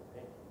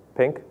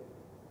 Pink?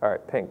 All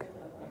right, pink.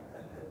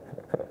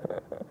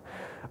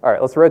 All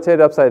right, let's rotate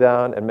it upside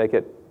down and make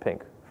it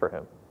pink for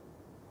him.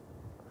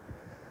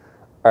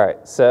 All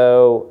right,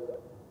 so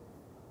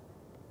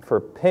for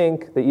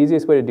pink, the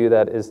easiest way to do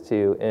that is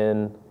to,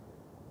 in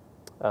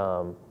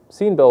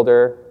Scene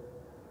Builder,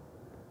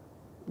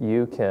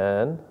 you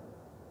can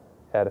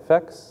add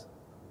effects.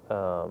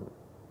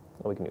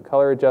 We can do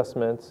color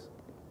adjustments.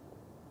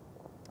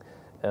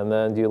 And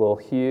then do a little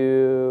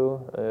hue.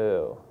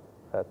 Oh,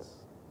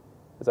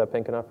 is that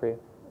pink enough for you?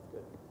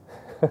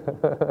 That's good.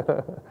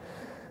 A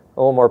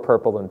little more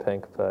purple than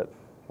pink, but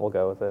we'll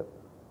go with it.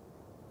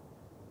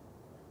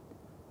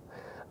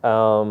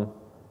 Yeah,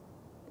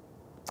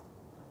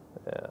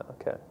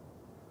 okay.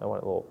 I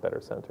want it a little better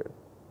centered.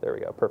 There we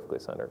go, perfectly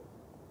centered.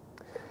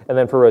 And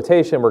then for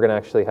rotation, we're going to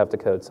actually have to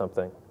code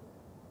something.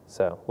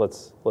 So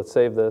let's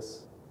save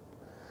this.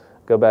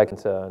 Go back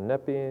into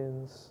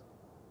NetBeans.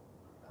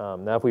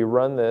 Now if we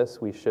run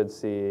this, we should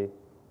see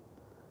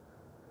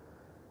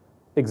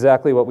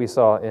exactly what we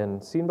saw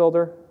in Scene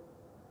Builder,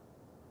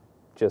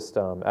 just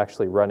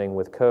actually running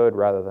with code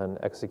rather than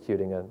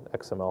executing an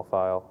XML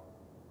file.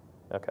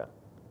 Okay,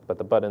 but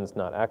the button's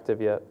not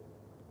active yet.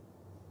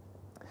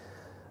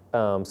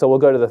 So we'll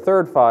go to the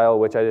third file,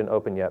 which I didn't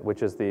open yet,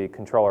 which is the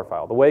controller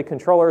file. The way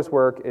controllers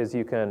work is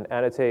you can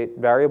annotate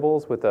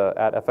variables with the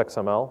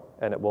 @fxml,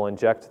 and it will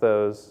inject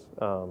those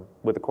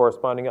with the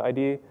corresponding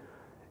ID.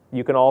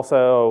 You can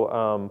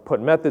also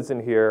put methods in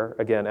here,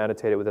 again,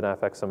 annotated with an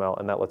fxml,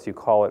 and that lets you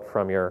call it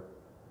from your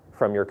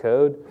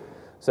code.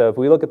 So if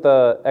we look at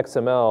the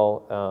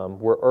XML,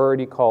 we're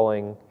already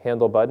calling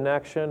handle button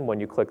action when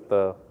you click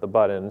the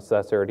button, so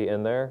that's already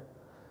in there.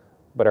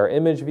 But our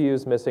image view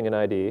is missing an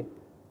ID.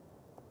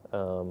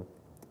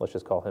 Let's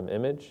just call him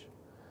image.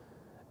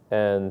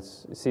 And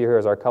see here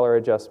is our color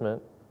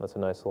adjustment. That's a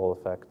nice little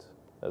effect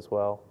as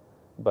well.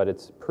 But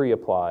it's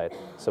pre-applied,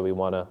 so we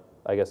want to,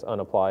 I guess,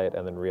 unapply it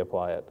and then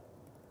reapply it.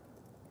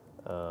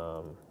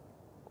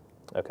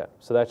 Okay,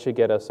 so that should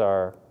get us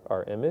our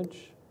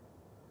image.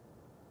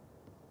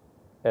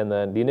 And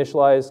then the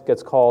initialize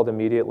gets called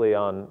immediately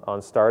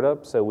on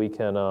startup, so we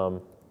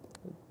can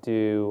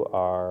do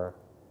our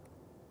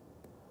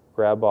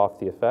grab off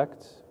the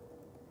effect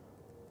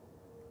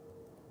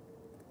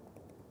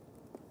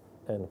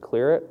and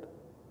clear it.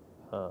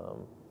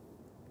 And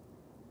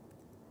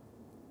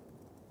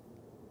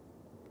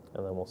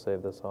then we'll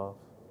save this off.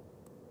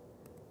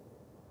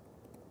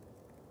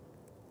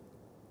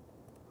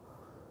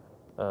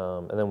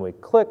 And then when we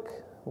click,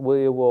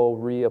 we will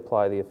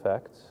reapply the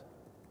effect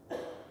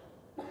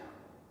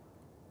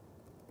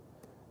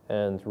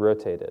and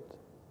rotate it.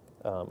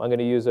 I'm going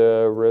to use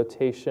a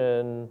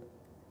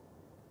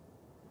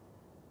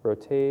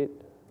rotate,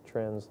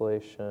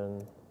 translation,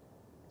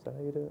 is that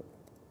how you do it?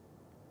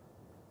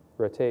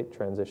 Rotate,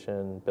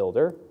 transition,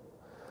 builder.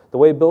 The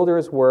way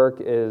builders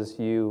work is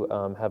you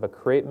have a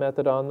create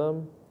method on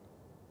them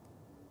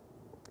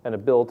and a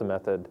build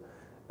method.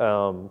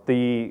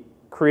 The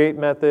create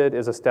method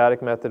is a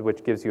static method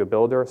which gives you a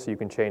builder, so you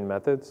can chain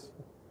methods.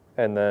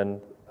 And then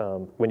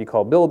when you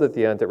call build at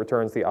the end, it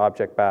returns the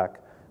object back,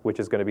 which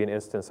is going to be an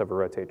instance of a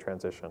rotate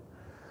transition.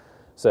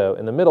 So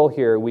in the middle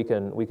here, we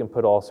can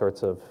put all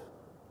sorts of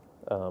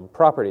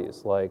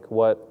properties, like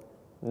what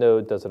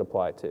node does it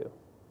apply to?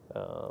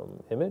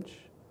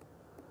 Image.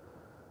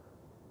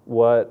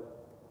 What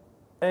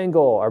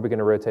angle are we going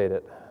to rotate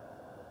it?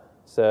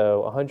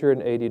 So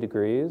 180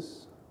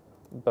 degrees,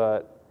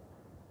 but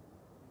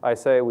I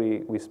say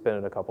we spin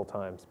it a couple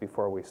times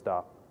before we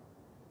stop.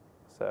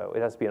 So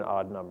it has to be an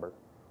odd number.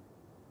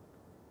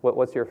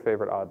 What's your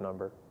favorite odd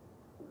number?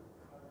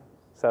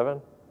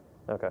 7?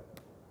 Okay.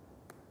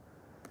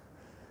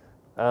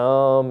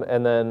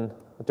 And then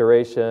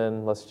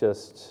duration, let's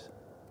just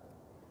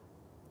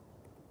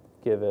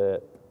give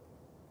it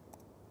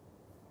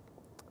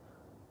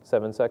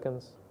 7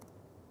 seconds?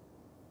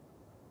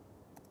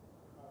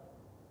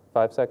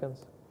 5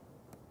 seconds?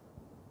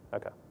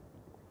 Okay.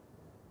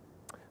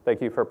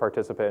 Thank you for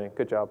participating.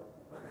 Good job.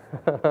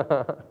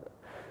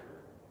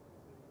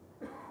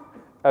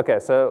 Okay,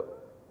 so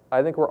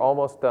I think we're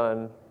almost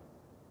done.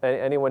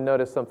 Anyone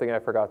notice something I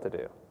forgot to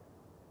do?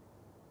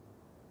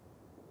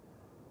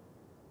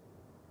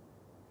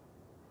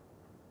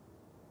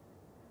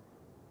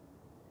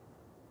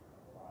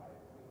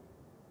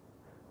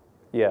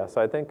 Yeah,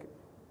 so I think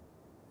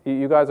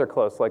you guys are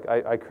close. Like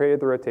I created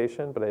the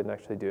rotation, but I didn't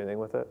actually do anything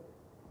with it.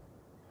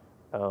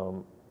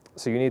 So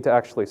you need to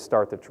actually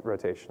start the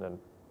rotation and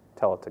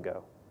tell it to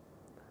go.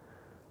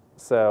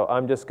 So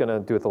I'm just going to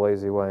do it the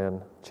lazy way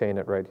and chain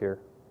it right here.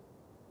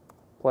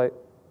 Play.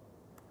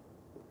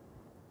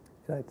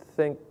 And I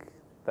think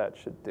that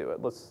should do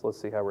it. Let's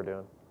see how we're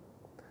doing.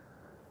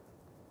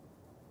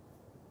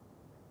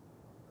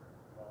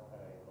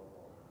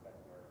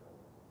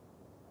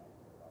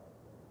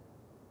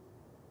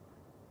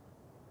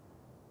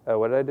 Oh,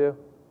 what did I do?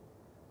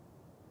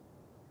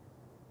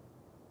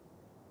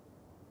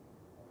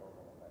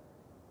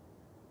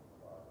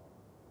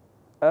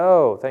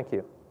 Oh, thank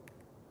you.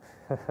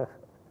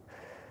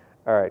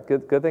 All right,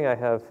 good thing I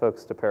have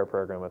folks to pair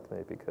program with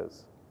me,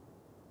 because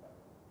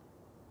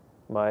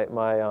my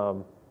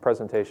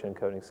presentation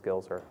coding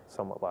skills are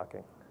somewhat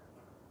lacking.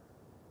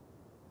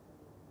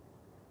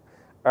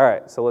 All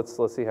right, so let's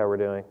see how we're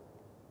doing.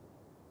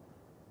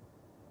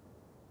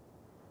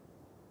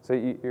 So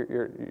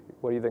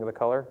what do you think of the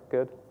color?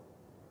 Good?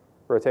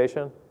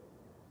 Rotation?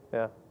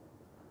 Yeah.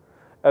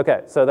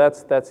 Okay, so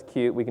that's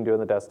cute. We can do it on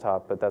the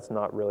desktop, but that's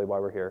not really why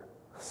we're here.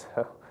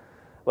 So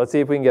let's see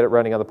if we can get it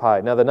running on the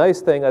Pi. Now the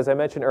nice thing, as I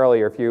mentioned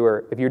earlier, if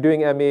you're doing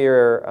ME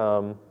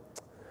or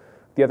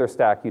the other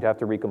stack, you'd have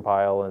to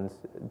recompile and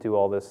do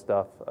all this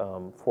stuff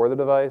for the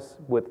device.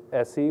 With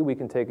SE, we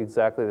can take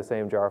exactly the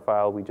same jar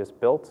file we just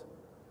built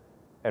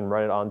and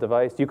run it on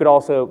device. You could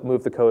also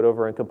move the code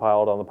over and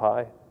compile it on the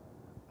Pi,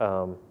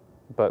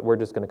 but we're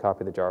just going to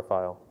copy the jar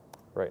file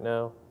right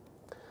now.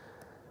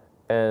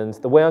 And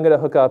the way I'm going to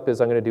hook up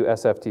is I'm going to do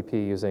SFTP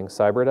using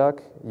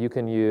CyberDuck. You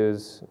can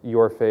use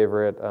your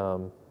favorite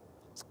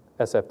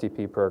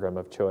SFTP program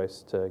of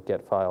choice to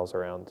get files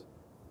around.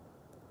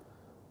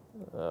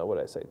 What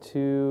did I say?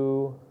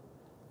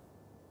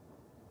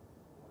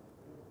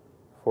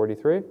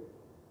 243?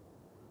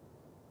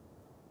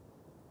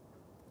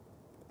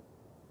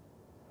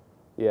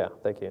 Yeah,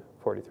 thank you,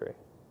 43.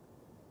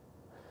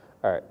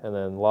 All right, and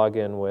then log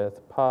in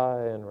with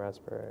Pi and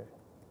Raspberry.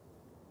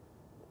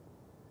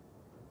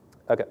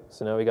 Okay,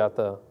 so now we got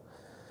the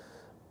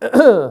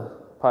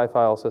Pi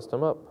file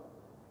system up.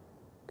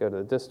 Go to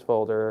the dist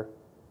folder,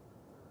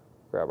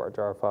 grab our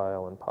jar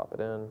file and pop it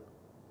in.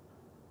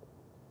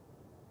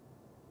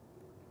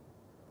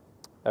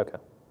 Okay.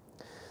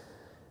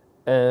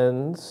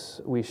 And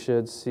we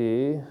should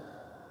see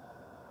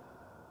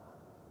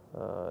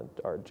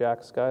our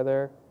Jax guy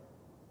there.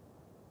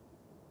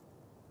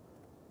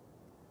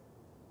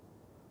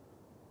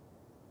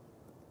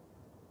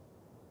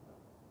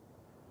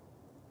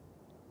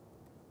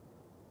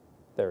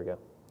 There we go.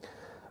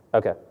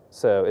 Okay,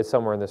 so it's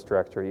somewhere in this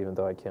directory, even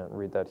though I can't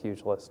read that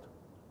huge list.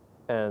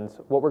 And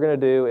what we're going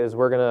to do is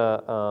we're going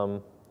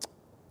to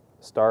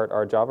start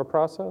our Java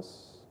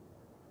process.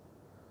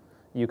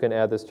 You can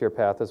add this to your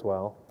path as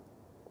well.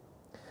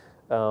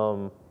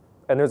 And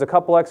there's a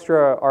couple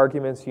extra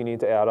arguments you need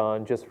to add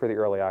on just for the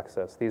early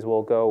access. These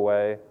will go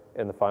away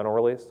in the final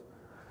release.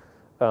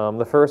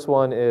 The first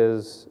one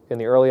is in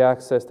the early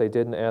access, they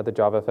didn't add the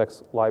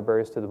JavaFX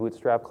libraries to the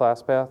Bootstrap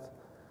class path.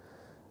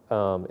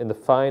 In the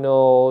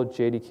final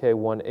JDK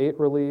 1.8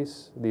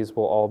 release, these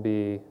will all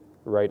be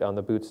right on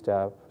the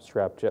Bootstrap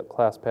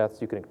class path,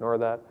 so you can ignore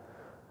that.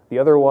 The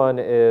other one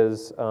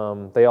is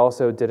they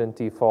also didn't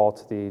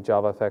default the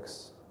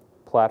JavaFX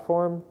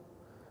platform.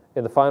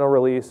 In the final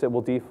release, it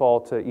will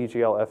default to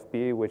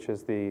EGL-FB, which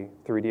is the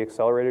 3D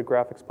accelerated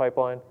graphics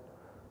pipeline.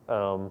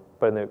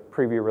 But in the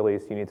preview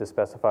release, you need to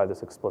specify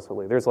this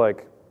explicitly. There's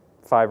like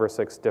 5 or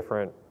 6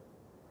 different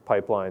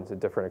pipelines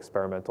at different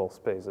experimental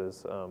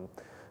phases.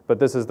 But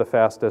this is the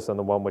fastest and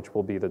the one which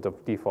will be the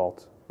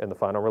default in the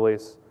final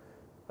release.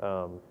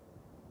 And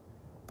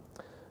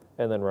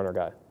then run our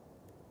guy.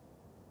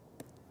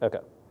 Okay,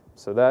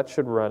 so that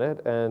should run it,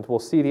 and we'll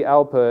see the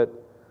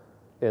output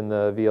in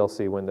the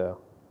VLC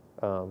window.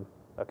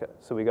 Okay,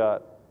 so we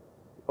got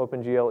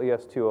OpenGL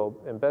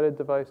ES2 embedded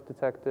device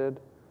detected.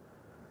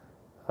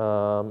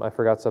 I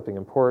forgot something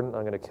important.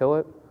 I'm going to kill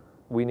it.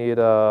 We need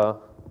a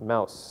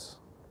mouse.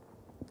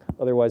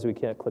 Otherwise, we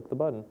can't click the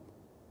button.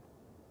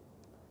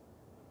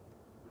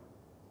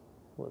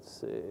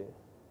 Let's see.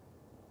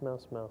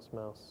 Mouse, mouse,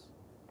 mouse.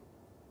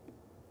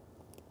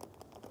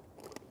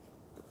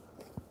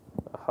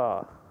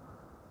 Aha.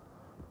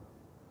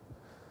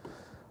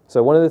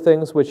 So one of the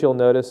things which you'll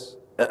notice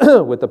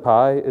with the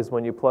Pi is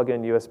when you plug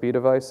in USB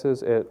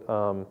devices, it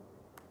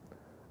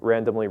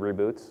randomly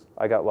reboots.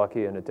 I got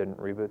lucky and it didn't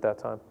reboot that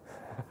time.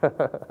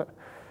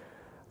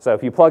 So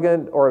if you plug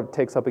in or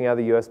take something out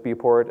of the USB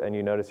port and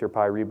you notice your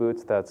Pi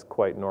reboots, that's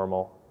quite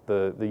normal.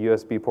 The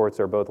USB ports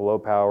are both low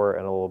power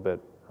and a little bit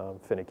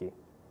finicky.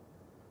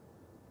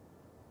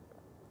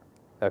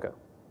 Okay,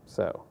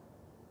 so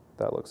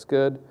that looks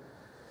good.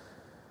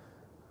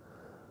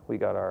 We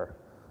got our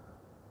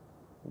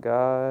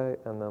guy,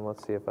 and then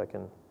let's see if I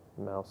can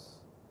mouse.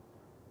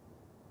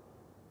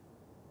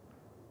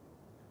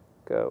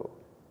 Go.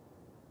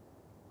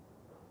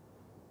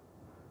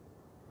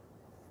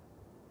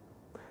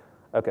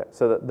 Okay,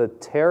 so the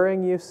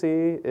tearing you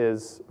see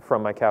is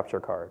from my capture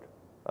card.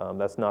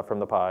 That's not from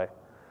the Pi.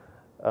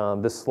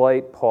 The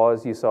slight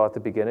pause you saw at the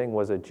beginning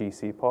was a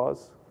GC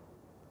pause.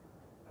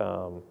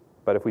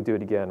 But if we do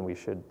it again, we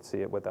should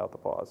see it without the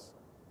pause.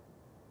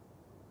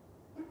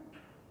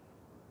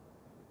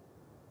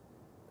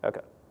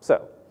 Okay,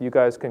 so you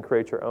guys can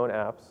create your own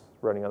apps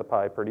running on the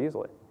Pi pretty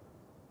easily.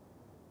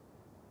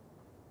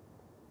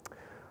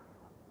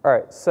 All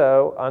right,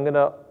 so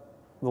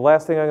the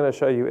last thing I'm going to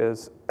show you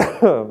is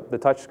the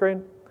touch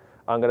screen.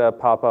 I'm going to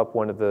pop up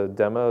one of the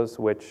demos,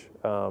 which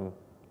I'll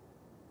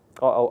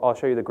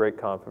show you the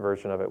GreatConf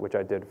version of it, which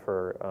I did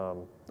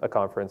for a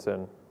conference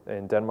in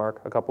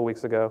Denmark a couple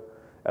weeks ago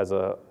as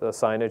a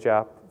signage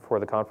app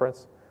for the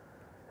conference.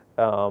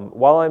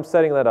 While I'm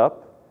setting that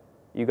up,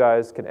 you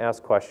guys can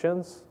ask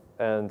questions,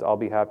 and I'll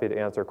be happy to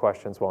answer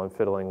questions while I'm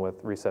fiddling with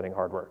resetting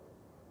hardware.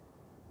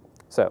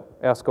 So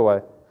ask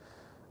away.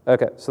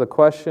 Okay, so the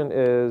question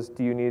is,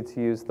 do you need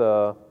to use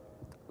the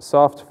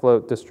soft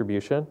float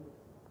distribution?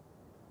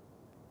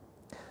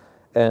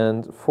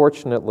 And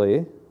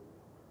fortunately,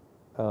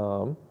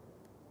 the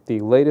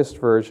latest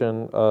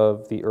version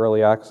of the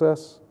early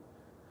access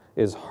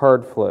is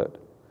hard float.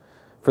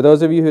 For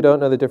those of you who don't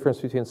know the difference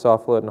between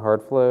soft float and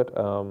hard float,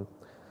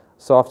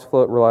 soft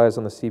float relies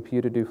on the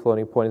CPU to do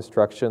floating point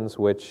instructions,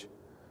 which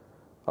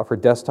for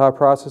desktop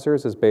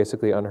processors is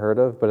basically unheard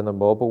of, but in the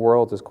mobile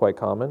world is quite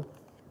common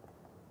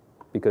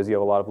because you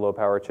have a lot of low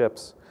power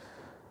chips.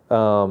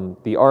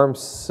 The ARM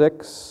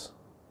 6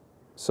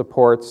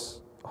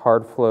 supports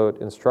hard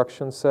float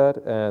instruction set,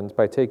 and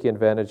by taking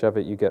advantage of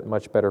it, you get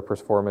much better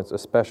performance,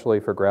 especially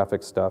for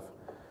graphics stuff,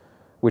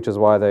 which is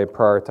why they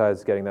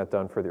prioritize getting that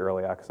done for the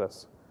early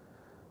access.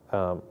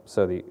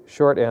 So the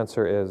short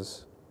answer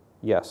is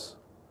yes,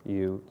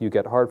 you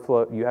get hard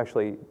float. You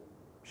actually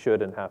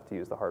should and have to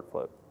use the hard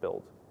float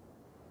build.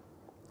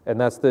 And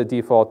that's the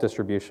default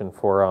distribution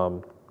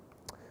for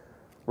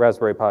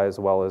Raspberry Pi as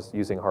well as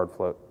using hard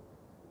float.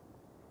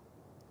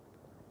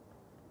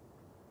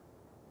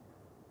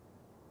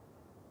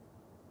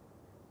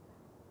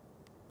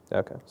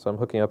 Okay, so I'm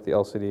hooking up the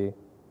LCD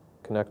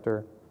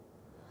connector.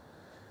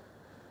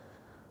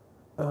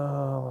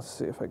 Let's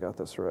see if I got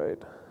this right.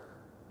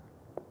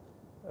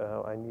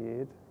 I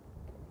need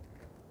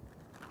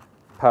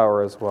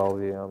power as well.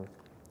 The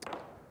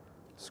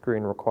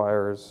screen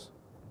requires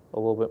a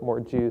little bit more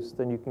juice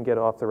than you can get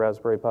off the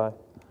Raspberry Pi.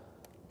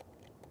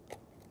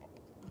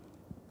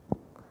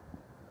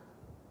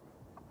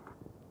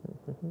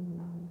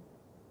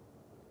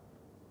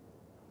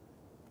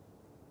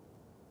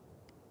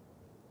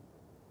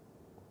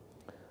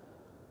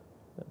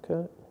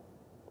 Okay,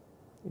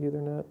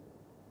 Ethernet,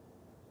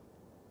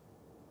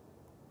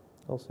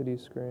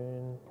 LCD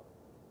screen.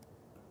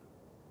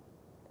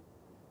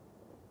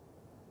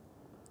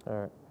 All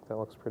right, that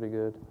looks pretty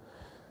good.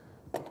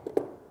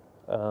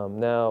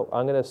 Now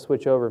I'm going to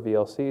switch over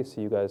VLC so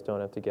you guys don't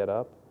have to get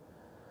up.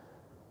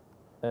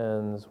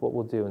 And what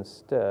we'll do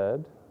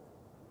instead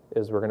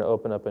is we're going to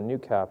open up a new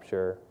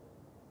capture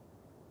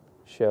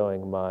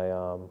showing my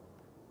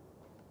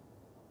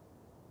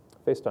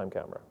FaceTime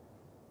camera.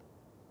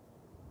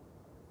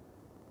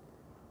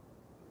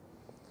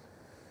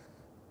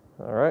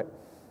 All right.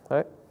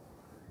 Hi.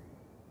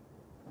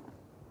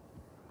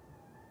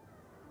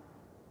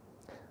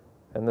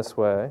 And this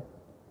way,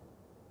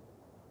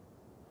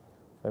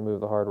 if I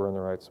move the hardware in the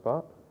right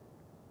spot,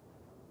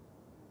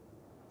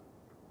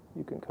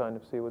 you can kind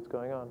of see what's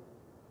going on.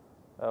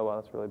 Oh,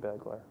 wow, that's really bad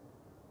glare.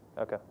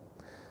 Okay.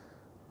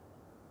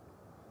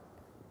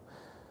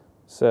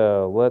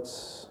 So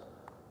let's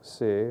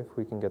see if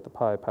we can get the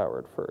Pi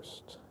powered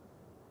first.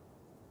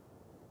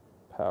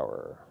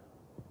 Power.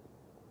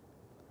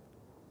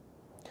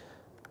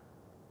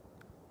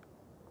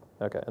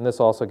 Okay, and this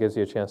also gives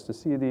you a chance to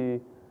see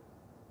the,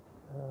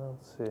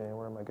 let's see,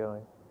 where am I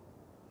going?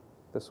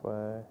 This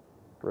way,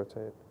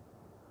 rotate.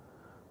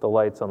 The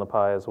lights on the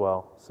Pi as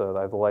well. So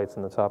I have the lights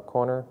in the top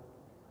corner.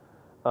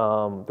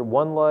 The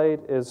one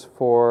light is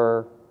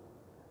for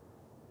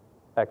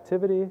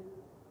activity.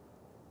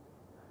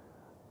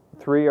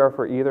 3 are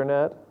for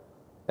Ethernet,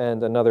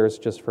 and another is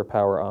just for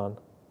power on.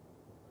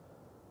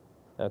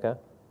 Okay,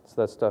 so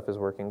that stuff is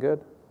working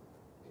good.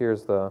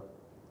 Here's the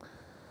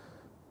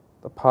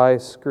Pi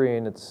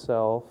screen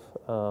itself.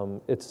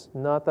 It's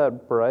not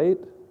that bright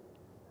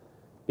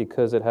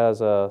because it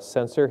has a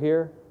sensor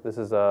here. This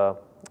is a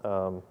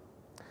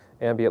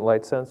ambient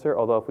light sensor,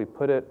 although if we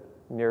put it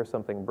near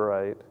something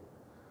bright,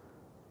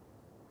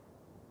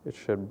 it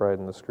should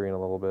brighten the screen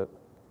a little bit.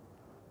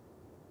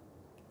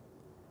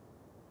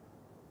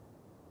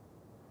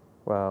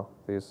 Wow,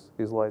 these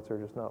lights are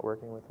just not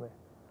working with me.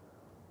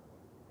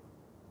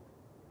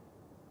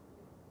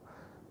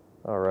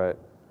 All right.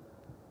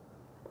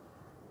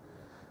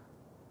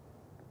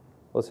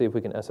 Let's see if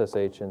we can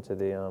SSH into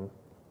the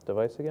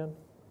device again.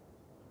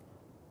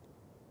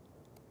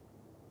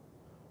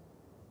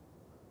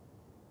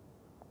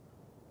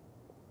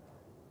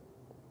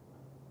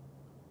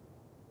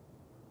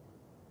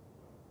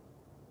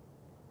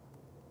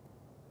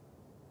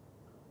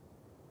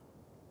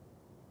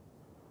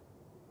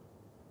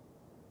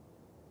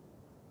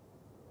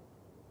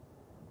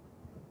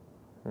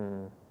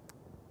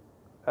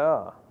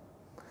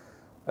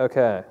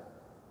 Okay.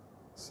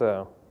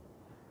 So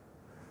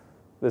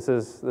this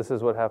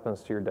is what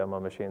happens to your demo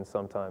machine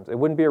sometimes. It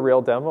wouldn't be a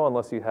real demo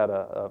unless you had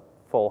a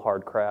full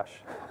hard crash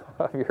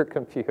of your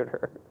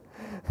computer.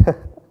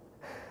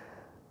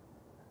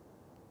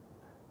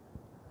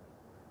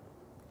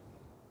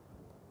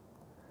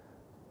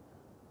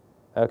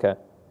 Okay,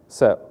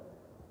 so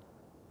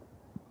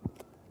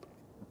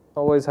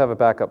always have a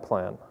backup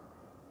plan.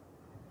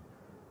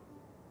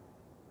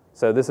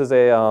 So this is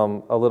a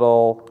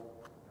little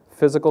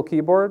physical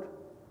keyboard.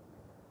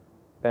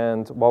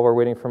 And while we're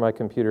waiting for my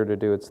computer to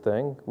do its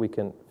thing, we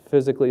can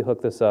physically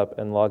hook this up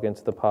and log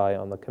into the Pi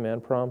on the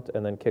command prompt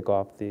and then kick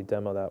off the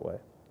demo that way.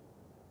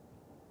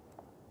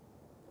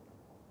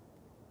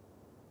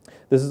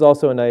 This is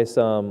also a nice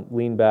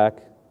lean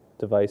back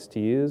device to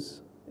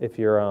use if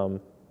you're on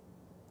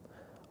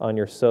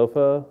your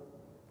sofa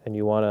and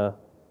you want to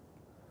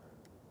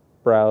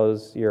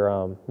browse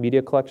your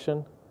media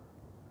collection.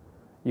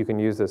 You can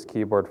use this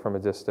keyboard from a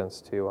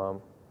distance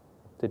to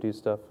do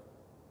stuff.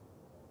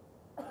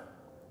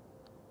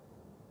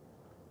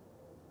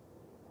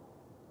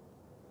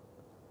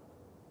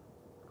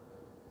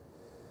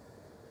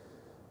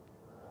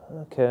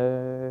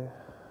 Okay.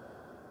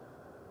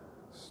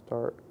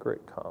 Start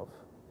great conf.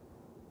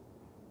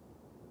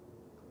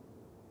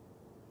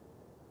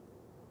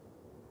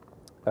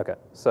 Okay,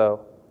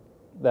 so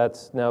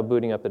that's now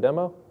booting up the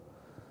demo.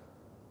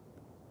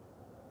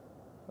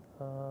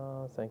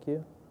 Thank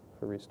you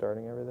for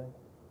restarting everything.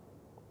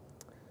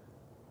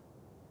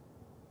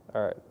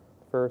 All right,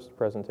 first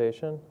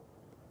presentation.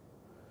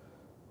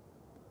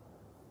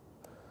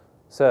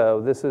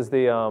 So this is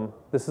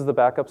the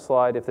backup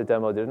slide if the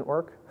demo didn't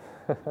work.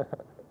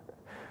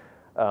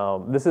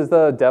 This is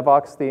the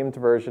DevOps themed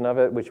version of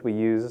it, which we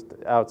used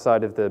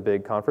outside of the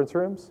big conference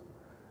rooms.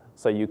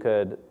 So you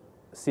could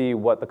see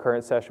what the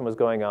current session was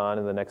going on,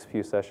 and the next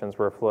few sessions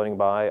were floating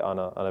by on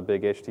a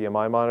big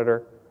HDMI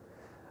monitor.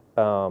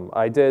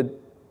 I did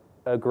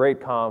a great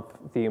conf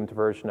themed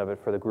version of it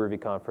for the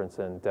Groovy conference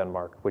in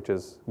Denmark, which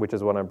is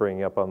what I'm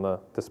bringing up on the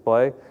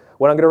display.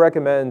 What I'm going to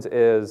recommend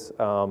is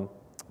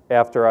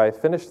after I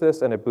finish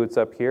this and it boots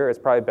up here, it's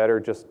probably better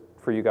just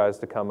for you guys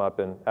to come up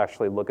and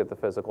actually look at the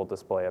physical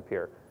display up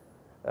here.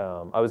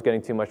 I was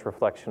getting too much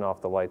reflection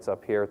off the lights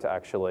up here to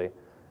actually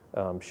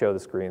show the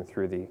screen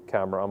through the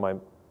camera on my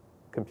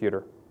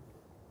computer.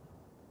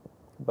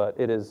 But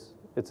it's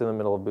in the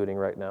middle of booting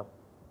right now.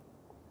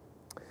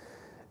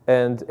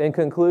 And in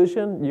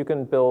conclusion, you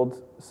can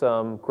build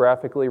some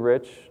graphically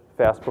rich,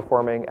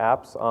 fast-performing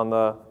apps on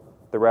the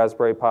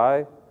Raspberry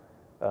Pi.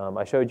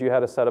 I showed you how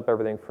to set up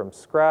everything from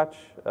scratch.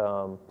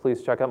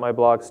 Please check out my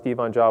blog,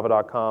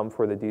 steveonjava.com,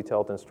 for the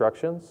detailed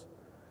instructions.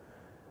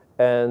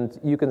 And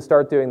you can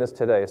start doing this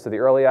today. So the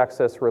early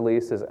access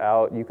release is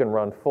out. You can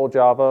run full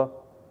Java.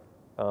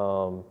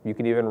 You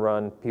can even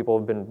run, people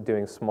have been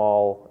doing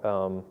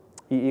small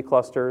EE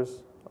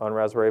clusters on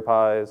Raspberry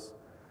Pis.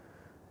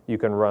 You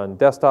can run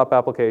desktop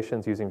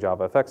applications using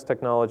JavaFX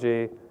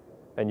technology.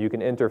 And you can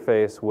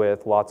interface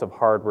with lots of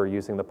hardware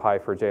using the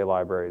Pi4j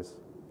libraries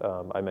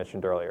I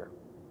mentioned earlier.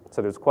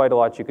 So there's quite a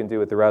lot you can do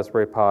with the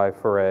Raspberry Pi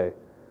for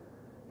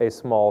a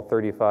small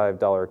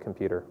 $35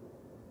 computer.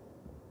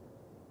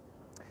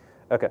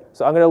 Okay,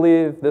 so I'm going to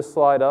leave this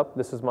slide up.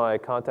 This is my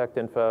contact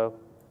info,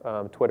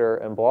 Twitter,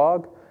 and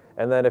blog.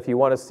 And then if you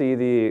want to see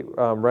the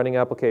running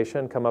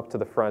application, come up to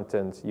the front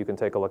and you can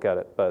take a look at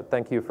it. But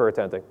thank you for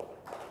attending.